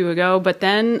year or two ago. But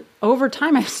then over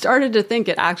time, I started to think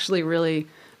it actually really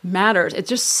matters. It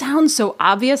just sounds so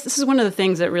obvious. This is one of the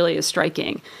things that really is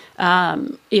striking.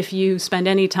 If you spend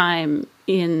any time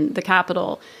in the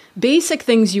Capitol, basic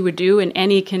things you would do in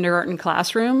any kindergarten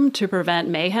classroom to prevent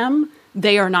mayhem,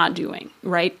 they are not doing,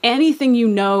 right? Anything you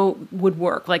know would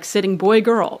work, like sitting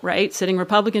boy-girl, right? Sitting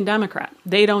Republican-Democrat,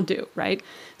 they don't do, right?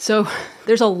 So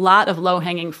there's a lot of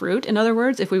low-hanging fruit, in other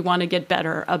words, if we want to get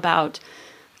better about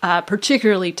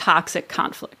particularly toxic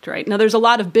conflict, right? Now, there's a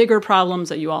lot of bigger problems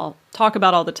that you all talk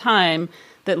about all the time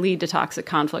that lead to toxic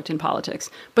conflict in politics.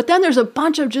 But then there's a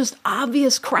bunch of just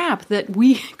obvious crap that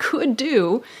we could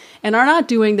do and are not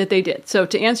doing that they did. So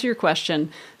to answer your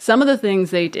question, some of the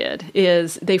things they did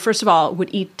is they, first of all,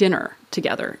 would eat dinner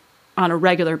together on a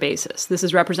regular basis. This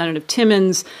is Representative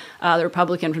Timmons, the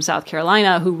Republican from South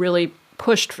Carolina, who really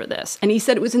pushed for this. And he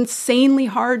said it was insanely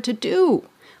hard to do,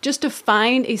 just to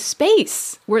find a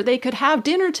space where they could have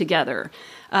dinner together.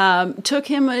 took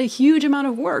him a huge amount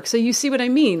of work. So you see what I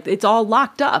mean? It's all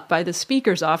locked up by the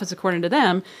Speaker's office, according to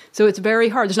them. So it's very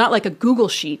hard. There's not like a Google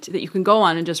sheet that you can go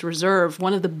on and just reserve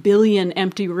one of the billion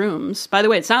empty rooms. By the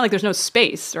way, it's not like there's no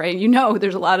space, right? You know,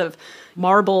 there's a lot of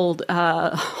marbled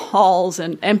halls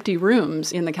and empty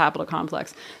rooms in the Capitol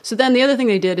complex. So then the other thing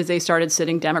they did is they started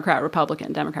sitting Democrat,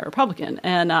 Republican.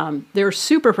 And they were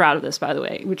super proud of this, by the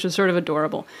way, which was sort of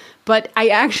adorable. But I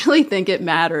actually think it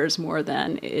matters more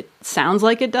than it sounds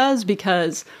like it does,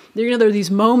 because there are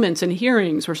these moments in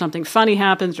hearings where something funny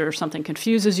happens or something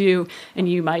confuses you, and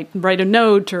you might write a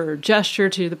note or gesture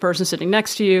to the person sitting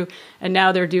next to you. And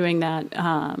now they're doing that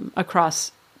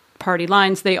across party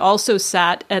lines. They also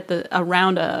sat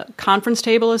around a conference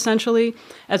table, essentially,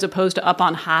 as opposed to up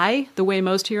on high, the way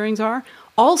most hearings are.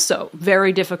 Also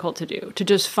very difficult to do, to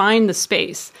just find the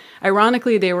space.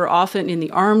 Ironically, they were often in the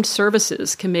Armed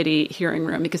Services Committee hearing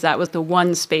room, because that was the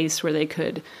one space where they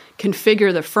could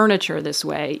configure the furniture this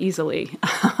way easily.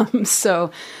 So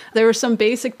there were some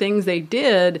basic things they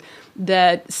did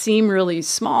that seem really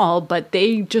small, but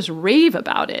they just rave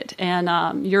about it.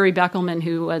 And Yuri Beckelman,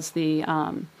 who was the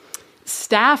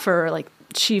staffer, like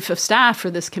chief of staff for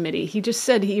this committee, he just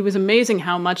said he was amazing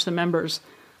how much the members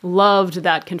loved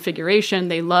that configuration.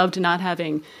 They loved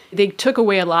they took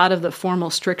away a lot of the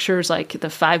formal strictures, like the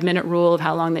 5-minute rule of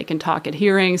how long they can talk at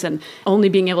hearings and only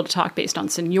being able to talk based on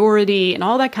seniority and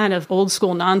all that kind of old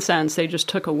school nonsense they just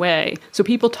took away. So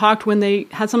people talked when they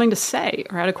had something to say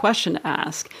or had a question to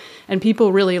ask. And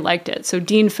people really liked it. So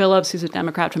Dean Phillips, who's a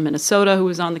Democrat from Minnesota who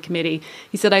was on the committee,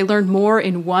 he said, "I learned more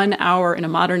in 1 hour in a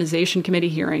modernization committee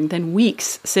hearing than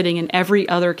weeks sitting in every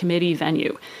other committee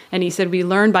venue." And he said, "We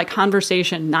learned by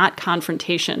conversation, not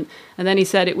confrontation." And then he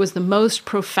said, "It was the most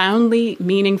profoundly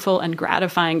meaningful and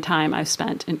gratifying time I've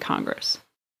spent in Congress."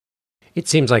 It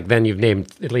seems like then you've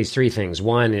named at least 3 things.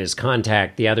 One is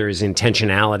contact. The other is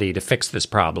intentionality to fix this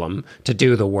problem, to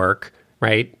do the work,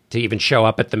 right? To even show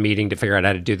up at the meeting to figure out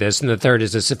how to do this. And the third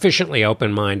is a sufficiently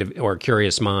open mind or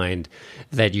curious mind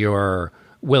that you're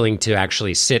willing to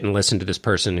actually sit and listen to this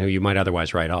person who you might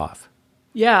otherwise write off.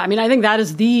 Yeah, I mean, I think that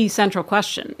is the central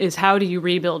question, is how do you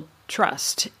rebuild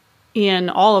trust in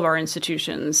all of our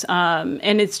institutions?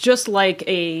 And it's just like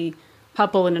a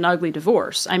couple in an ugly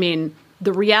divorce. I mean,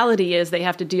 the reality is they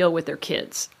have to deal with their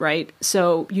kids, right?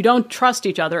 So you don't trust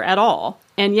each other at all,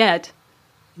 and yet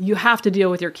you have to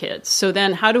deal with your kids. So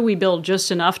then how do we build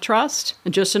just enough trust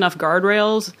and just enough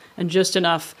guardrails and just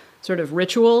enough sort of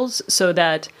rituals so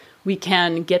that we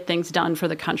can get things done for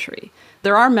the country?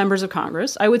 There are members of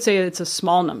Congress, I would say it's a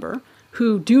small number,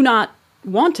 who do not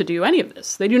want to do any of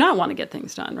this. They do not want to get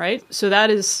things done, right? So that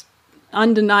is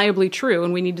undeniably true,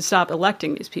 and we need to stop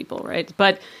electing these people, right?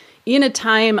 But in a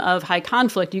time of high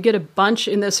conflict, you get a bunch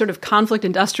in this sort of conflict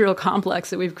industrial complex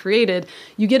that we've created,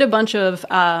 you get a bunch of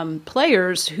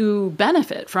players who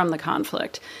benefit from the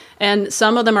conflict. And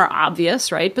some of them are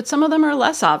obvious, right? But some of them are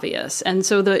less obvious. And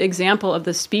so the example of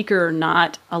the speaker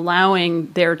not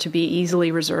allowing there to be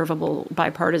easily reservable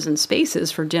bipartisan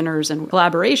spaces for dinners and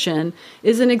collaboration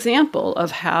is an example of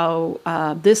how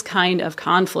this kind of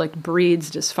conflict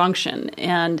breeds dysfunction.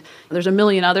 And there's a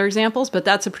million other examples, but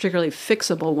that's a particularly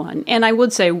fixable one. And I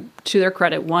would say, to their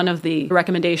credit, one of the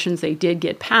recommendations they did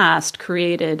get passed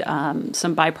created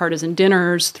some bipartisan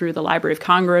dinners through the Library of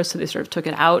Congress. So they sort of took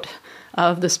it out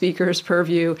of the speaker's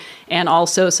purview, and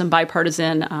also some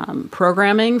bipartisan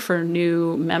programming for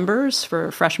new members for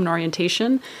freshman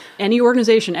orientation. Any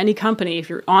organization, any company, if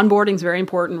your onboarding is very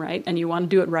important, right, and you want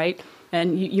to do it right,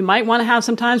 and you might want to have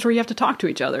some times where you have to talk to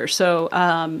each other. So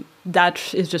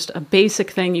that is just a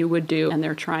basic thing you would do, and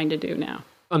they're trying to do now.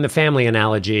 On the family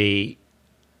analogy,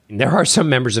 there are some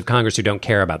members of Congress who don't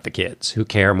care about the kids, who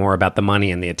care more about the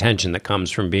money and the attention that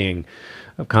comes from being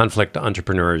conflict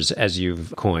entrepreneurs, as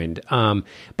you've coined.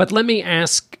 But let me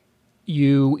ask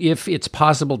you if it's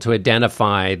possible to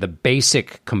identify the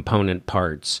basic component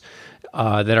parts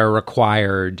that are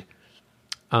required.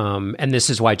 And this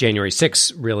is why January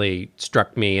 6th really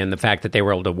struck me, and the fact that they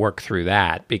were able to work through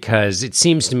that, because it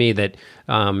seems to me that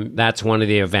that's one of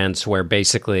the events where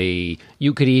basically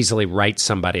you could easily write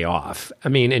somebody off. I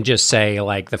mean, and just say,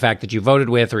 like, the fact that you voted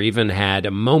with or even had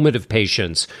a moment of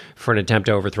patience for an attempt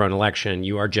to overthrow an election,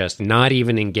 you are just not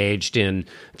even engaged in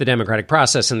the democratic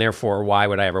process, and therefore, why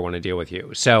would I ever want to deal with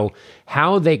you? So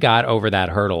how they got over that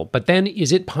hurdle. But then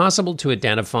is it possible to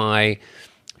identify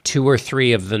 2 or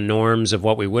 3 of the norms of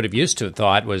what we would have used to have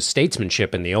thought was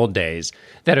statesmanship in the old days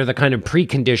that are the kind of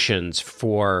preconditions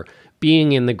for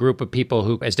being in the group of people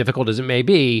who, as difficult as it may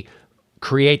be,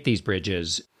 create these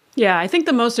bridges? Yeah, I think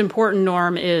the most important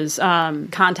norm is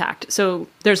contact. So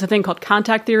there's a thing called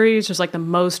contact theories. There's like the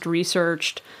most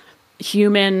researched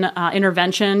human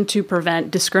intervention to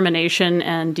prevent discrimination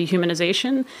and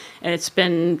dehumanization. And it's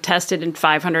been tested in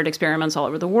 500 experiments all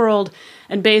over the world.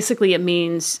 And basically it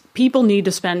means people need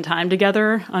to spend time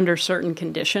together under certain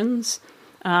conditions,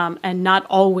 and not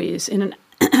always in an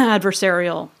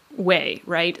adversarial way,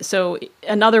 right? So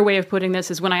another way of putting this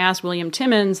is when I asked William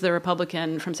Timmons, the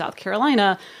Republican from South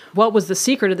Carolina, what was the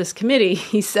secret of this committee,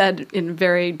 he said in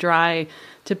very dry,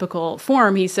 typical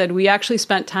form, he said, we actually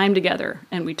spent time together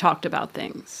and we talked about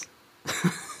things.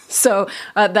 So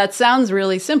that sounds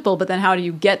really simple, but then how do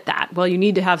you get that? Well, you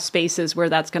need to have spaces where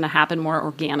that's going to happen more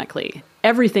organically.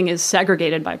 Everything is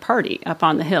segregated by party up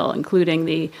on the Hill, including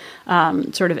the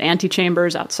sort of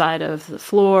antechambers outside of the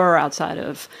floor, outside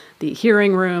of the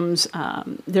hearing rooms.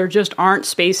 There just aren't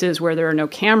spaces where there are no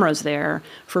cameras there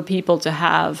for people to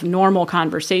have normal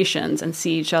conversations and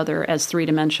see each other as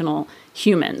three-dimensional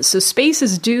humans. So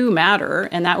spaces do matter,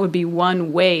 and that would be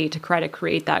one way to try to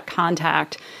create that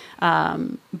contact.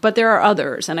 But there are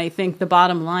others, and I think the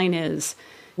bottom line is,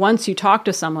 once you talk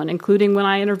to someone, including when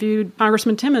I interviewed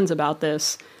Congressman Timmons about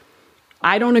this,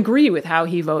 I don't agree with how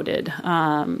he voted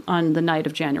on the night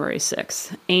of January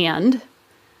 6th. And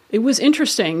it was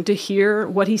interesting to hear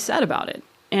what he said about it.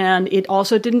 And it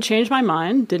also didn't change my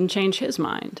mind, didn't change his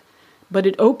mind. But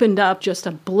it opened up just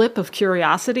a blip of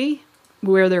curiosity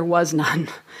where there was none.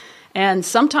 And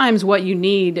sometimes what you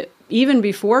need, even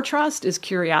before trust, is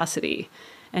curiosity.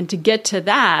 And to get to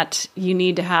that, you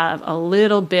need to have a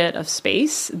little bit of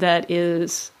space that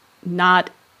is not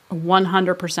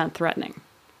 100% threatening.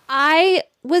 I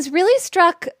was really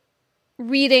struck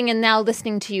reading and now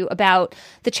listening to you about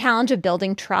the challenge of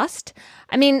building trust.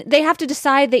 I mean, they have to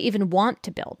decide they even want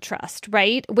to build trust,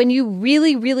 right? When you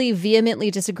really, really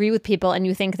vehemently disagree with people and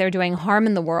you think they're doing harm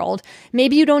in the world,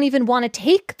 maybe you don't even want to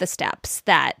take the steps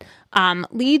that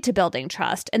lead to building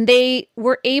trust. And they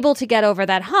were able to get over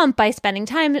that hump by spending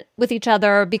time with each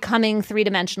other, becoming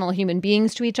three-dimensional human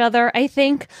beings to each other, I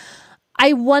think.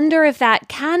 I wonder if that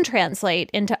can translate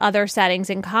into other settings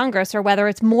in Congress, or whether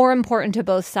it's more important to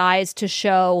both sides to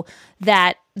show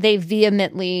that they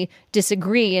vehemently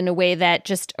disagree in a way that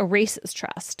just erases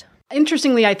trust.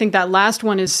 Interestingly, I think that last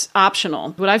one is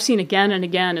optional. What I've seen again and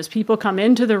again is people come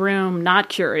into the room not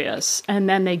curious, and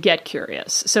then they get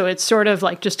curious. So it's sort of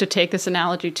like, just to take this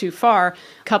analogy too far,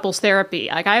 couples therapy.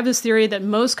 Like, I have this theory that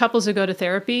most couples who go to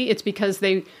therapy, it's because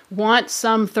they want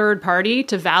some third party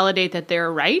to validate that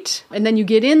they're right. And then you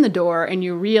get in the door and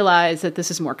you realize that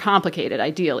this is more complicated,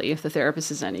 ideally, if the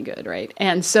therapist is any good, right?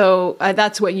 And so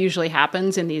that's what usually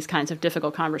happens in these kinds of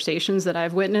difficult conversations that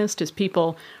I've witnessed, is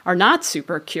people are not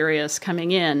super curious coming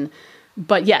in.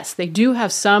 But yes, they do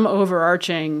have some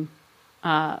overarching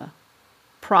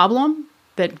problem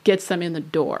that gets them in the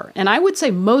door. And I would say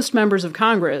most members of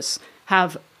Congress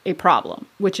have a problem,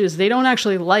 which is they don't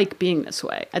actually like being this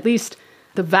way. At least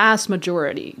the vast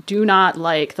majority do not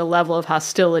like the level of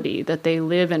hostility that they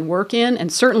live and work in,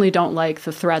 and certainly don't like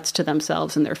the threats to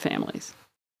themselves and their families.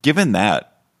 Given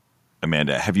that,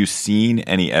 Amanda, have you seen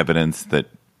any evidence that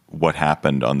what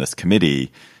happened on this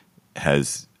committee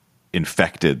has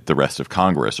infected the rest of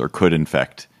Congress, or could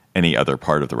infect any other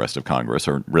part of the rest of Congress?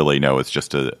 Or really, no, it's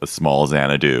just a small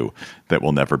Xanadu that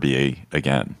will never be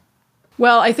again?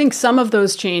 Well, I think some of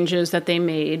those changes that they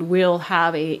made will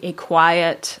have a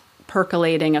quiet,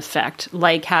 percolating effect,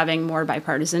 like having more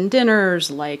bipartisan dinners,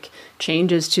 like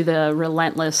changes to the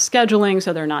relentless scheduling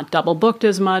so they're not double booked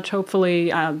as much,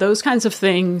 hopefully. Those kinds of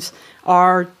things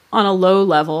are, on a low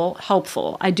level,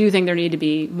 helpful. I do think there need to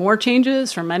be more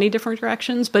changes from many different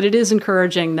directions, but it is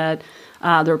encouraging that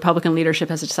the Republican leadership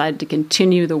has decided to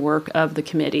continue the work of the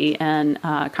committee, and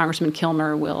Congressman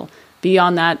Kilmer will be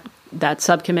on that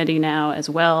subcommittee now as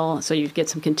well. So you get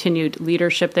some continued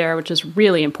leadership there, which is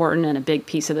really important. And a big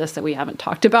piece of this that we haven't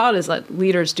talked about is that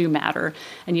leaders do matter,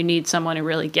 and you need someone who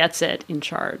really gets it in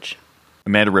charge.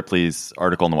 Amanda Ripley's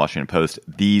article in the Washington Post,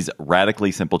 "These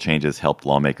radically simple changes helped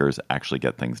lawmakers actually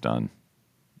get things done."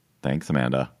 Thanks,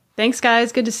 Amanda. Thanks,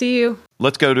 guys. Good to see you.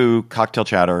 Let's go to cocktail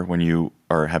chatter when you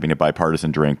are having a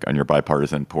bipartisan drink on your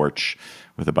bipartisan porch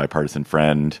with a bipartisan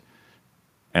friend.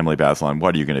 Emily Bazelon,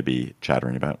 what are you going to be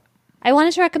chattering about? I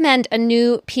wanted to recommend a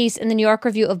new piece in the New York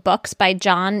Review of Books by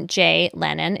John J.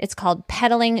 Lennon. It's called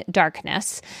Peddling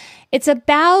Darkness. It's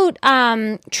about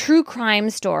true crime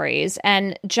stories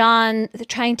and John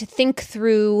trying to think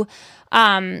through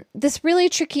this really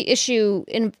tricky issue.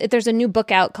 There's a new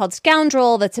book out called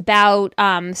Scoundrel that's about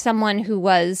someone who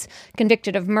was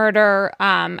convicted of murder,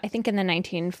 I think in the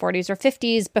 1940s or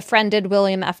 50s, befriended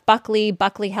William F. Buckley.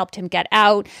 Buckley helped him get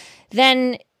out.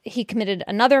 Then he committed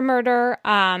another murder,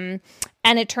 and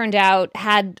and it turned out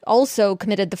had also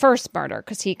committed the first murder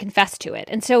because he confessed to it.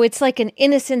 And so it's like an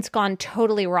innocence gone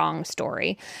totally wrong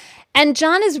story. And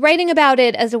John is writing about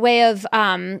it as a way of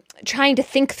trying to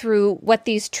think through what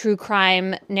these true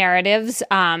crime narratives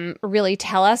really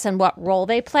tell us and what role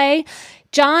they play.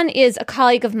 John is a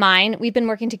colleague of mine. We've been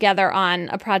working together on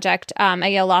a project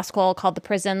at Yale Law School called the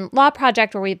Prison Law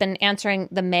Project, where we've been answering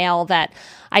the mail that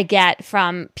I get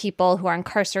from people who are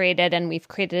incarcerated, and we've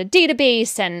created a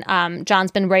database, and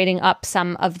John's been writing up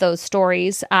some of those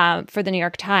stories for the New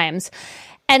York Times.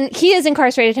 And he is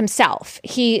incarcerated himself.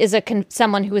 He is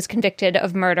someone who was convicted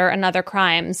of murder and other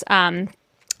crimes,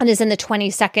 and is in the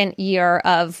 22nd year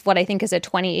of what I think is a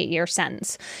 28-year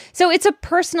sentence. So it's a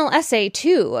personal essay,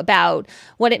 too, about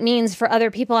what it means for other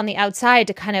people on the outside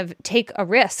to kind of take a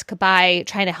risk by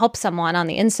trying to help someone on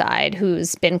the inside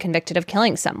who's been convicted of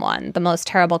killing someone, the most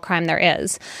terrible crime there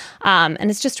is.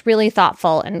 And it's just really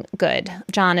thoughtful and good.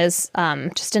 John is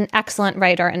just an excellent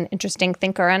writer and interesting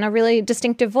thinker and a really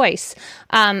distinctive voice.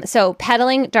 So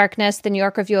Peddling Darkness, The New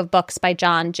York Review of Books by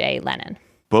John J. Lennon.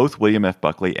 Both William F.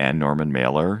 Buckley and Norman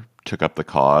Mailer took up the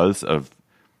cause of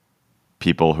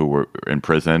people who were in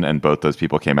prison, and both those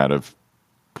people came out of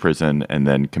prison and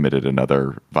then committed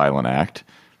another violent act.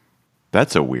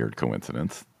 That's a weird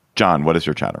coincidence. John, what is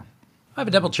your chatter? I have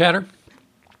a double chatter.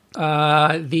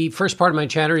 The first part of my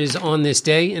chatter is on this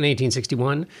day in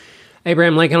 1861.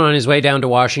 Abraham Lincoln, on his way down to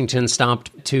Washington,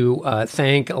 stopped to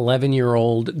thank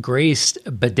 11-year-old Grace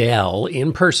Bedell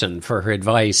in person for her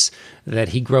advice that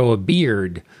he grow a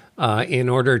beard in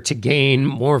order to gain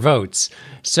more votes.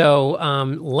 So,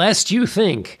 lest you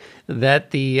think that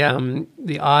the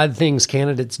odd things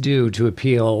candidates do to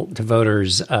appeal to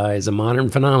voters is a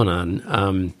modern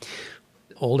phenomenon,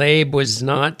 old Abe was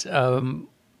not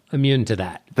immune to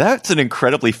that. That's an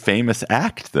incredibly famous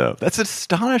act, though. That's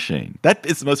astonishing. That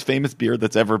is the most famous beard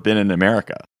that's ever been in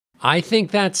America. I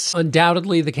think that's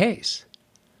undoubtedly the case.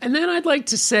 And then I'd like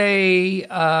to say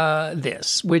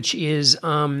this, which is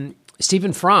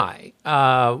Stephen Fry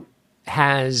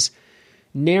has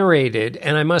narrated,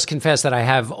 and I must confess that I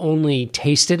have only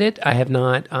tasted it. I have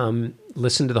not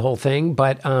listened to the whole thing,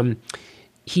 but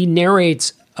he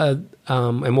narrates, and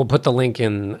we'll put the link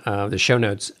in the show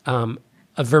notes,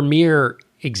 a Vermeer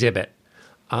exhibit.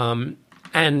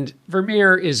 And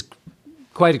Vermeer is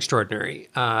quite extraordinary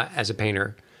as a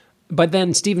painter. But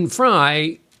then Stephen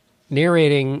Fry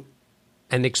narrating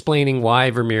and explaining why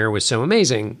Vermeer was so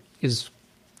amazing is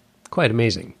quite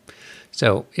amazing.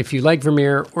 So if you like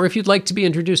Vermeer, or if you'd like to be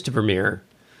introduced to Vermeer,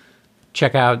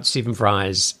 check out Stephen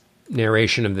Fry's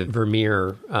narration of the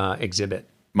Vermeer exhibit.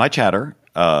 My chatter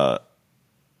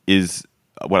is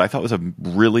what I thought was a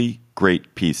really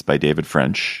great piece by David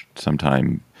French,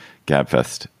 sometime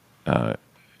GabFest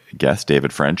guest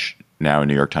David French, now a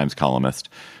New York Times columnist,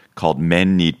 called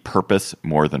Men Need Purpose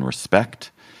More Than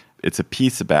Respect. It's a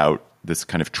piece about this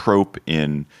kind of trope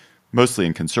mostly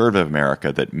in conservative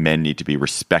America, that men need to be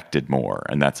respected more,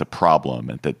 and that's a problem,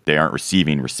 and that they aren't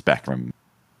receiving respect from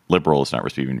liberals, not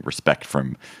receiving respect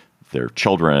from their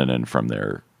children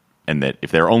and that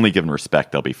if they're only given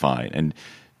respect, they'll be fine. And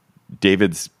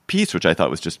David's piece, which I thought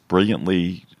was just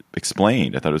brilliantly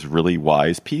explained, I thought it was a really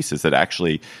wise piece, is that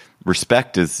actually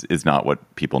respect is not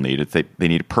what people need. It's they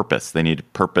need a purpose. They need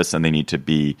purpose, and they need to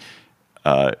be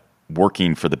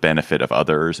working for the benefit of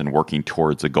others and working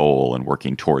towards a goal and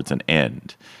working towards an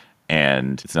end.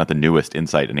 And it's not the newest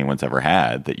insight anyone's ever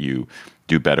had that you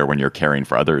do better when you're caring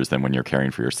for others than when you're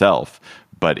caring for yourself.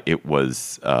 But it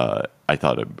was, I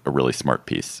thought, a really smart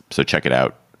piece. So check it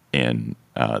out in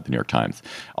the New York Times.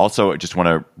 Also, I just want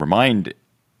to remind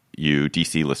you,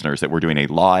 DC listeners, that we're doing a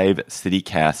live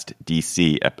CityCast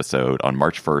DC episode on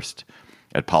March 1st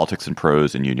at Politics and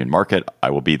Prose in Union Market. I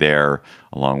will be there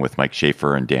along with Mike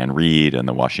Schaefer and Dan Reed and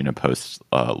the Washington Post's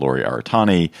Lori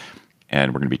Aratani.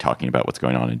 And we're going to be talking about what's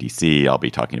going on in DC. I'll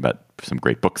be talking about some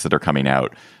great books that are coming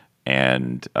out.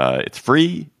 And it's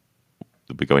free.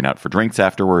 We'll be going out for drinks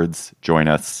afterwards. Join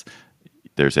us.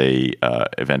 There's a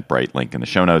Eventbrite link in the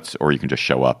show notes, or you can just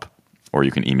show up, or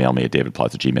you can email me at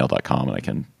davidplotz@gmail.com and I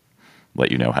can let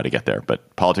you know how to get there.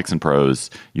 But Politics and Prose,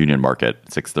 Union Market,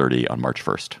 6:30 on March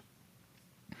 1st.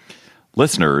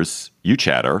 Listeners, you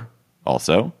chatter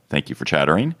also. Thank you for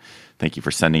chattering. Thank you for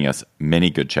sending us many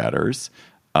good chatters.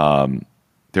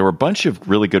 There were a bunch of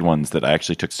really good ones that I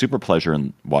actually took super pleasure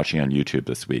in watching on YouTube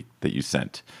this week that you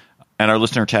sent. And our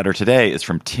listener chatter today is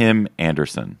from Tim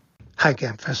Anderson. Hi,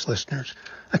 GabFest listeners.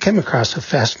 I came across a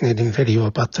fascinating video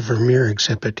about the Vermeer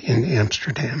exhibit in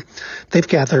Amsterdam. They've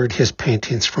gathered his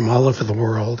paintings from all over the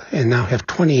world and now have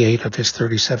 28 of his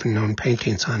 37 known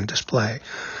paintings on display.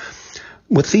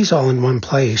 With these all in one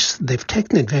place, they've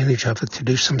taken advantage of it to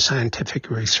do some scientific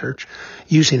research.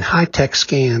 Using high-tech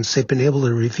scans, they've been able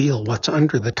to reveal what's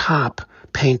under the top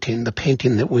painting, the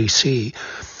painting that we see.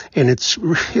 And it's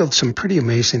revealed some pretty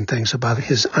amazing things about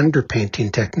his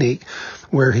underpainting technique,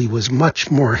 where he was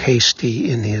much more hasty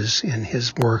in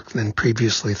his work than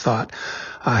previously thought.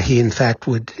 He, in fact,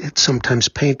 would sometimes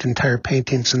paint entire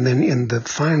paintings and then in the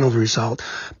final result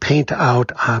paint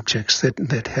out objects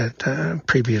that had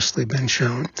previously been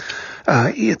shown.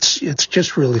 It's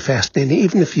just really fascinating.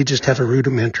 Even if you just have a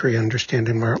rudimentary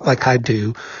understanding, like I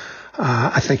do,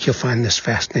 I think you'll find this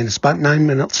fascinating. It's about 9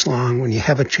 minutes long. When you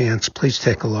have a chance, please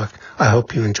take a look. I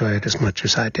hope you enjoy it as much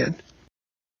as I did.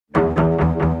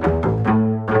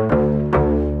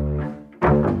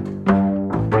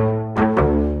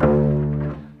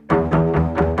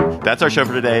 That's our show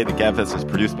for today. The GabFest is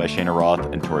produced by Shana Roth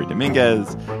and Tori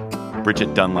Dominguez.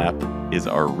 Bridget Dunlap is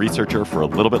our researcher for a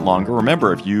little bit longer.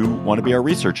 Remember, if you want to be our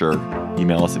researcher,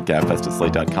 email us at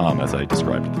gabfest@slate.com, as I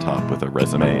described at the top, with a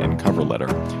resume and cover letter.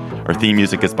 Our theme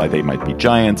music is by They Might Be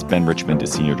Giants. Ben Richmond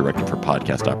is Senior Director for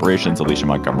Podcast Operations. Alicia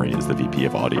Montgomery is the VP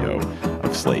of Audio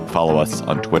of Slate. Follow us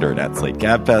on Twitter at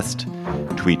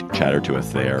 @SlateGabFest. Tweet, chatter to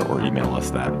us there, or email us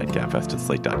that at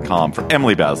gabfest@slate.com. For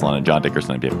Emily Bazelon and John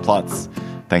Dickerson, I'm David Plotz.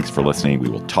 Thanks for listening. We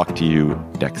will talk to you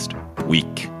next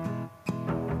week.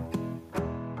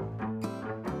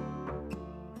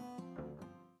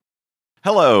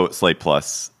 Hello, Slate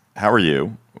Plus. How are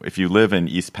you? If you live in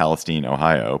East Palestine,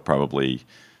 Ohio, probably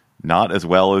not as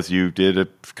well as you did a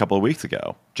couple of weeks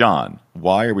ago. John,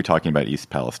 why are we talking about East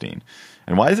Palestine?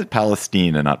 And why is it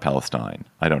Palestine and not Palestine?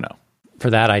 I don't know. For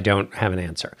that, I don't have an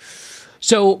answer.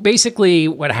 So basically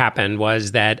what happened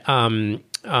was that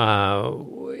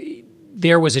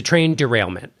there was a train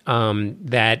derailment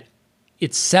that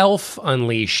itself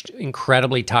unleashed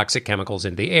incredibly toxic chemicals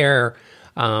into the air.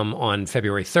 On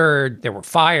February 3rd, there were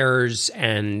fires,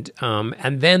 and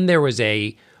then there was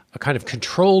a kind of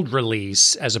controlled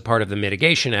release as a part of the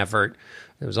mitigation effort.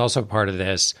 It was also a part of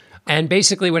this. And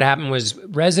basically what happened was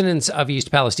residents of East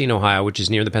Palestine, Ohio, which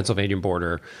is near the Pennsylvania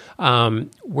border,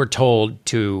 were told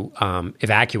to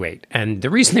evacuate. And the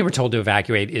reason they were told to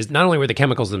evacuate is not only were the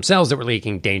chemicals themselves that were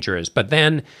leaking dangerous, but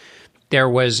then there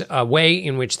was a way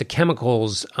in which the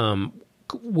chemicals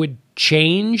would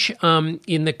change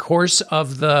in the course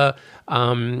of the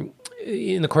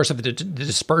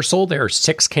dispersal. There are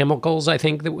 6 chemicals, I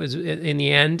think, that was in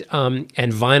the end, and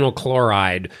vinyl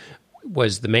chloride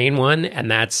was the main one, and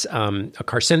that's a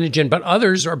carcinogen. But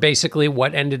others are basically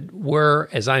were,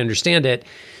 as I understand it,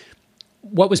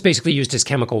 what was basically used as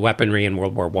chemical weaponry in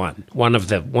World War I. One of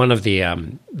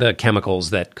the chemicals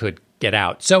that could get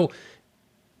out. So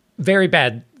very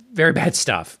bad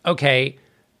stuff. Okay.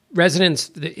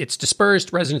 Residents, it's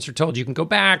dispersed. Residents are told you can go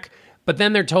back, but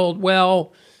then they're told,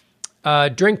 well,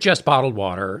 drink just bottled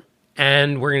water,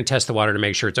 and we're going to test the water to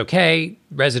make sure it's okay.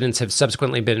 Residents have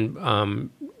subsequently been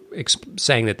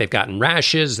saying that they've gotten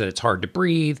rashes, that it's hard to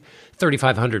breathe.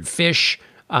 3,500 fish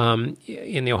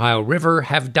in the Ohio River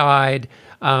have died,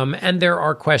 and there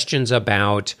are questions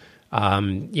about,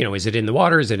 is it in the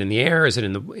water? Is it in the air? Is it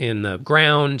in the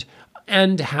ground?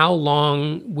 And how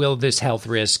long will this health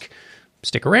risk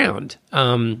stick around?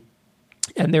 And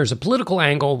there's a political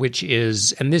angle, which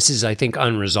is, and this is, I think,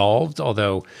 unresolved,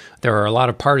 although there are a lot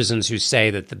of partisans who say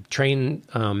that the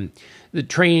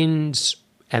trains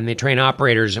and the train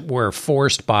operators were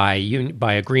forced by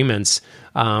agreements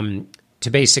to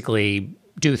basically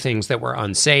do things that were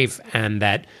unsafe, and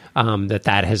that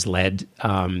has led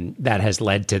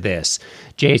to this.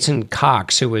 Jason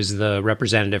Cox, who was the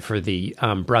representative for the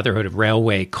Brotherhood of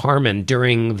Railway Carmen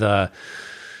during the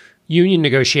union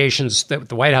negotiations that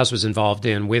the White House was involved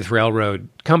in with railroad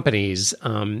companies,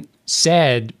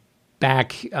 said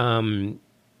back some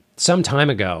time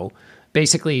ago,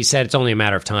 basically he said it's only a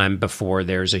matter of time before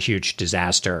there's a huge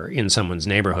disaster in someone's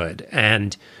neighborhood.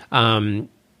 And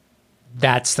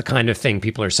that's the kind of thing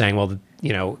people are saying, well,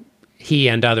 he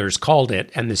and others called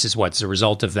it, and this is what's a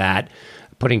result of that,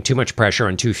 putting too much pressure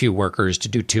on too few workers to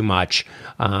do too much.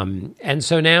 And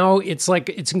so now it's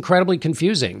incredibly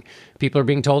confusing. People are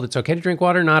being told it's okay to drink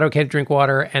water, not okay to drink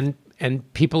water,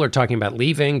 and people are talking about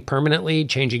leaving permanently,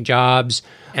 changing jobs,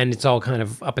 and it's all kind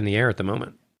of up in the air at the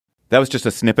moment. That was just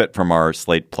a snippet from our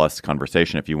Slate Plus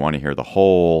conversation. If you want to hear the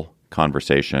whole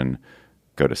conversation,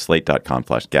 go to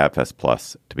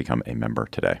slate.com/GabFestPlus to become a member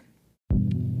today.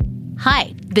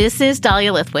 Hi, this is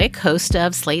Dahlia Lithwick, host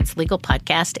of Slate's legal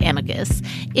podcast, Amicus.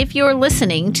 If you're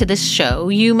listening to this show,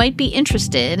 you might be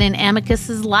interested in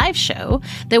Amicus's live show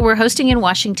that we're hosting in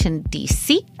Washington,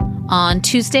 D.C. on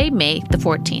Tuesday, May the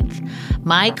 14th.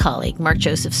 My colleague, Mark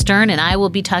Joseph Stern, and I will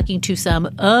be talking to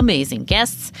some amazing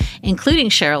guests, including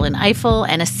Sherilyn Ifill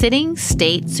and a sitting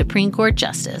state Supreme Court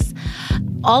justice,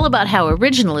 all about how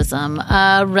originalism,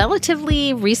 a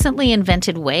relatively recently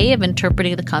invented way of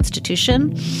interpreting the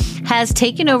Constitution, has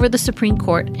taken over the Supreme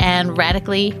Court and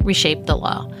radically reshaped the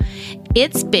law.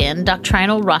 It's been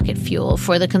doctrinal rocket fuel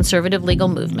for the conservative legal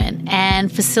movement and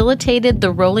facilitated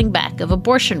the rolling back of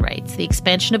abortion rights, the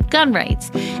expansion of gun rights,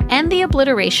 and the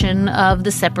obliteration of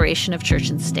the separation of church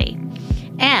and state.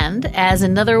 And as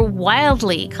another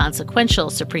wildly consequential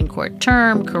Supreme Court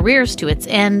term careers to its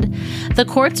end, the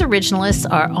court's originalists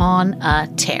are on a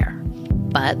tear.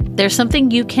 But there's something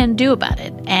you can do about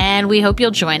it, and we hope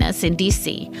you'll join us in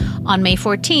D.C. on May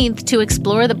 14th to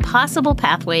explore the possible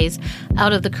pathways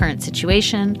out of the current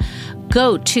situation.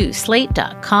 Go to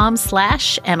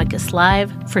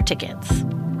slate.com/amicuslive for tickets.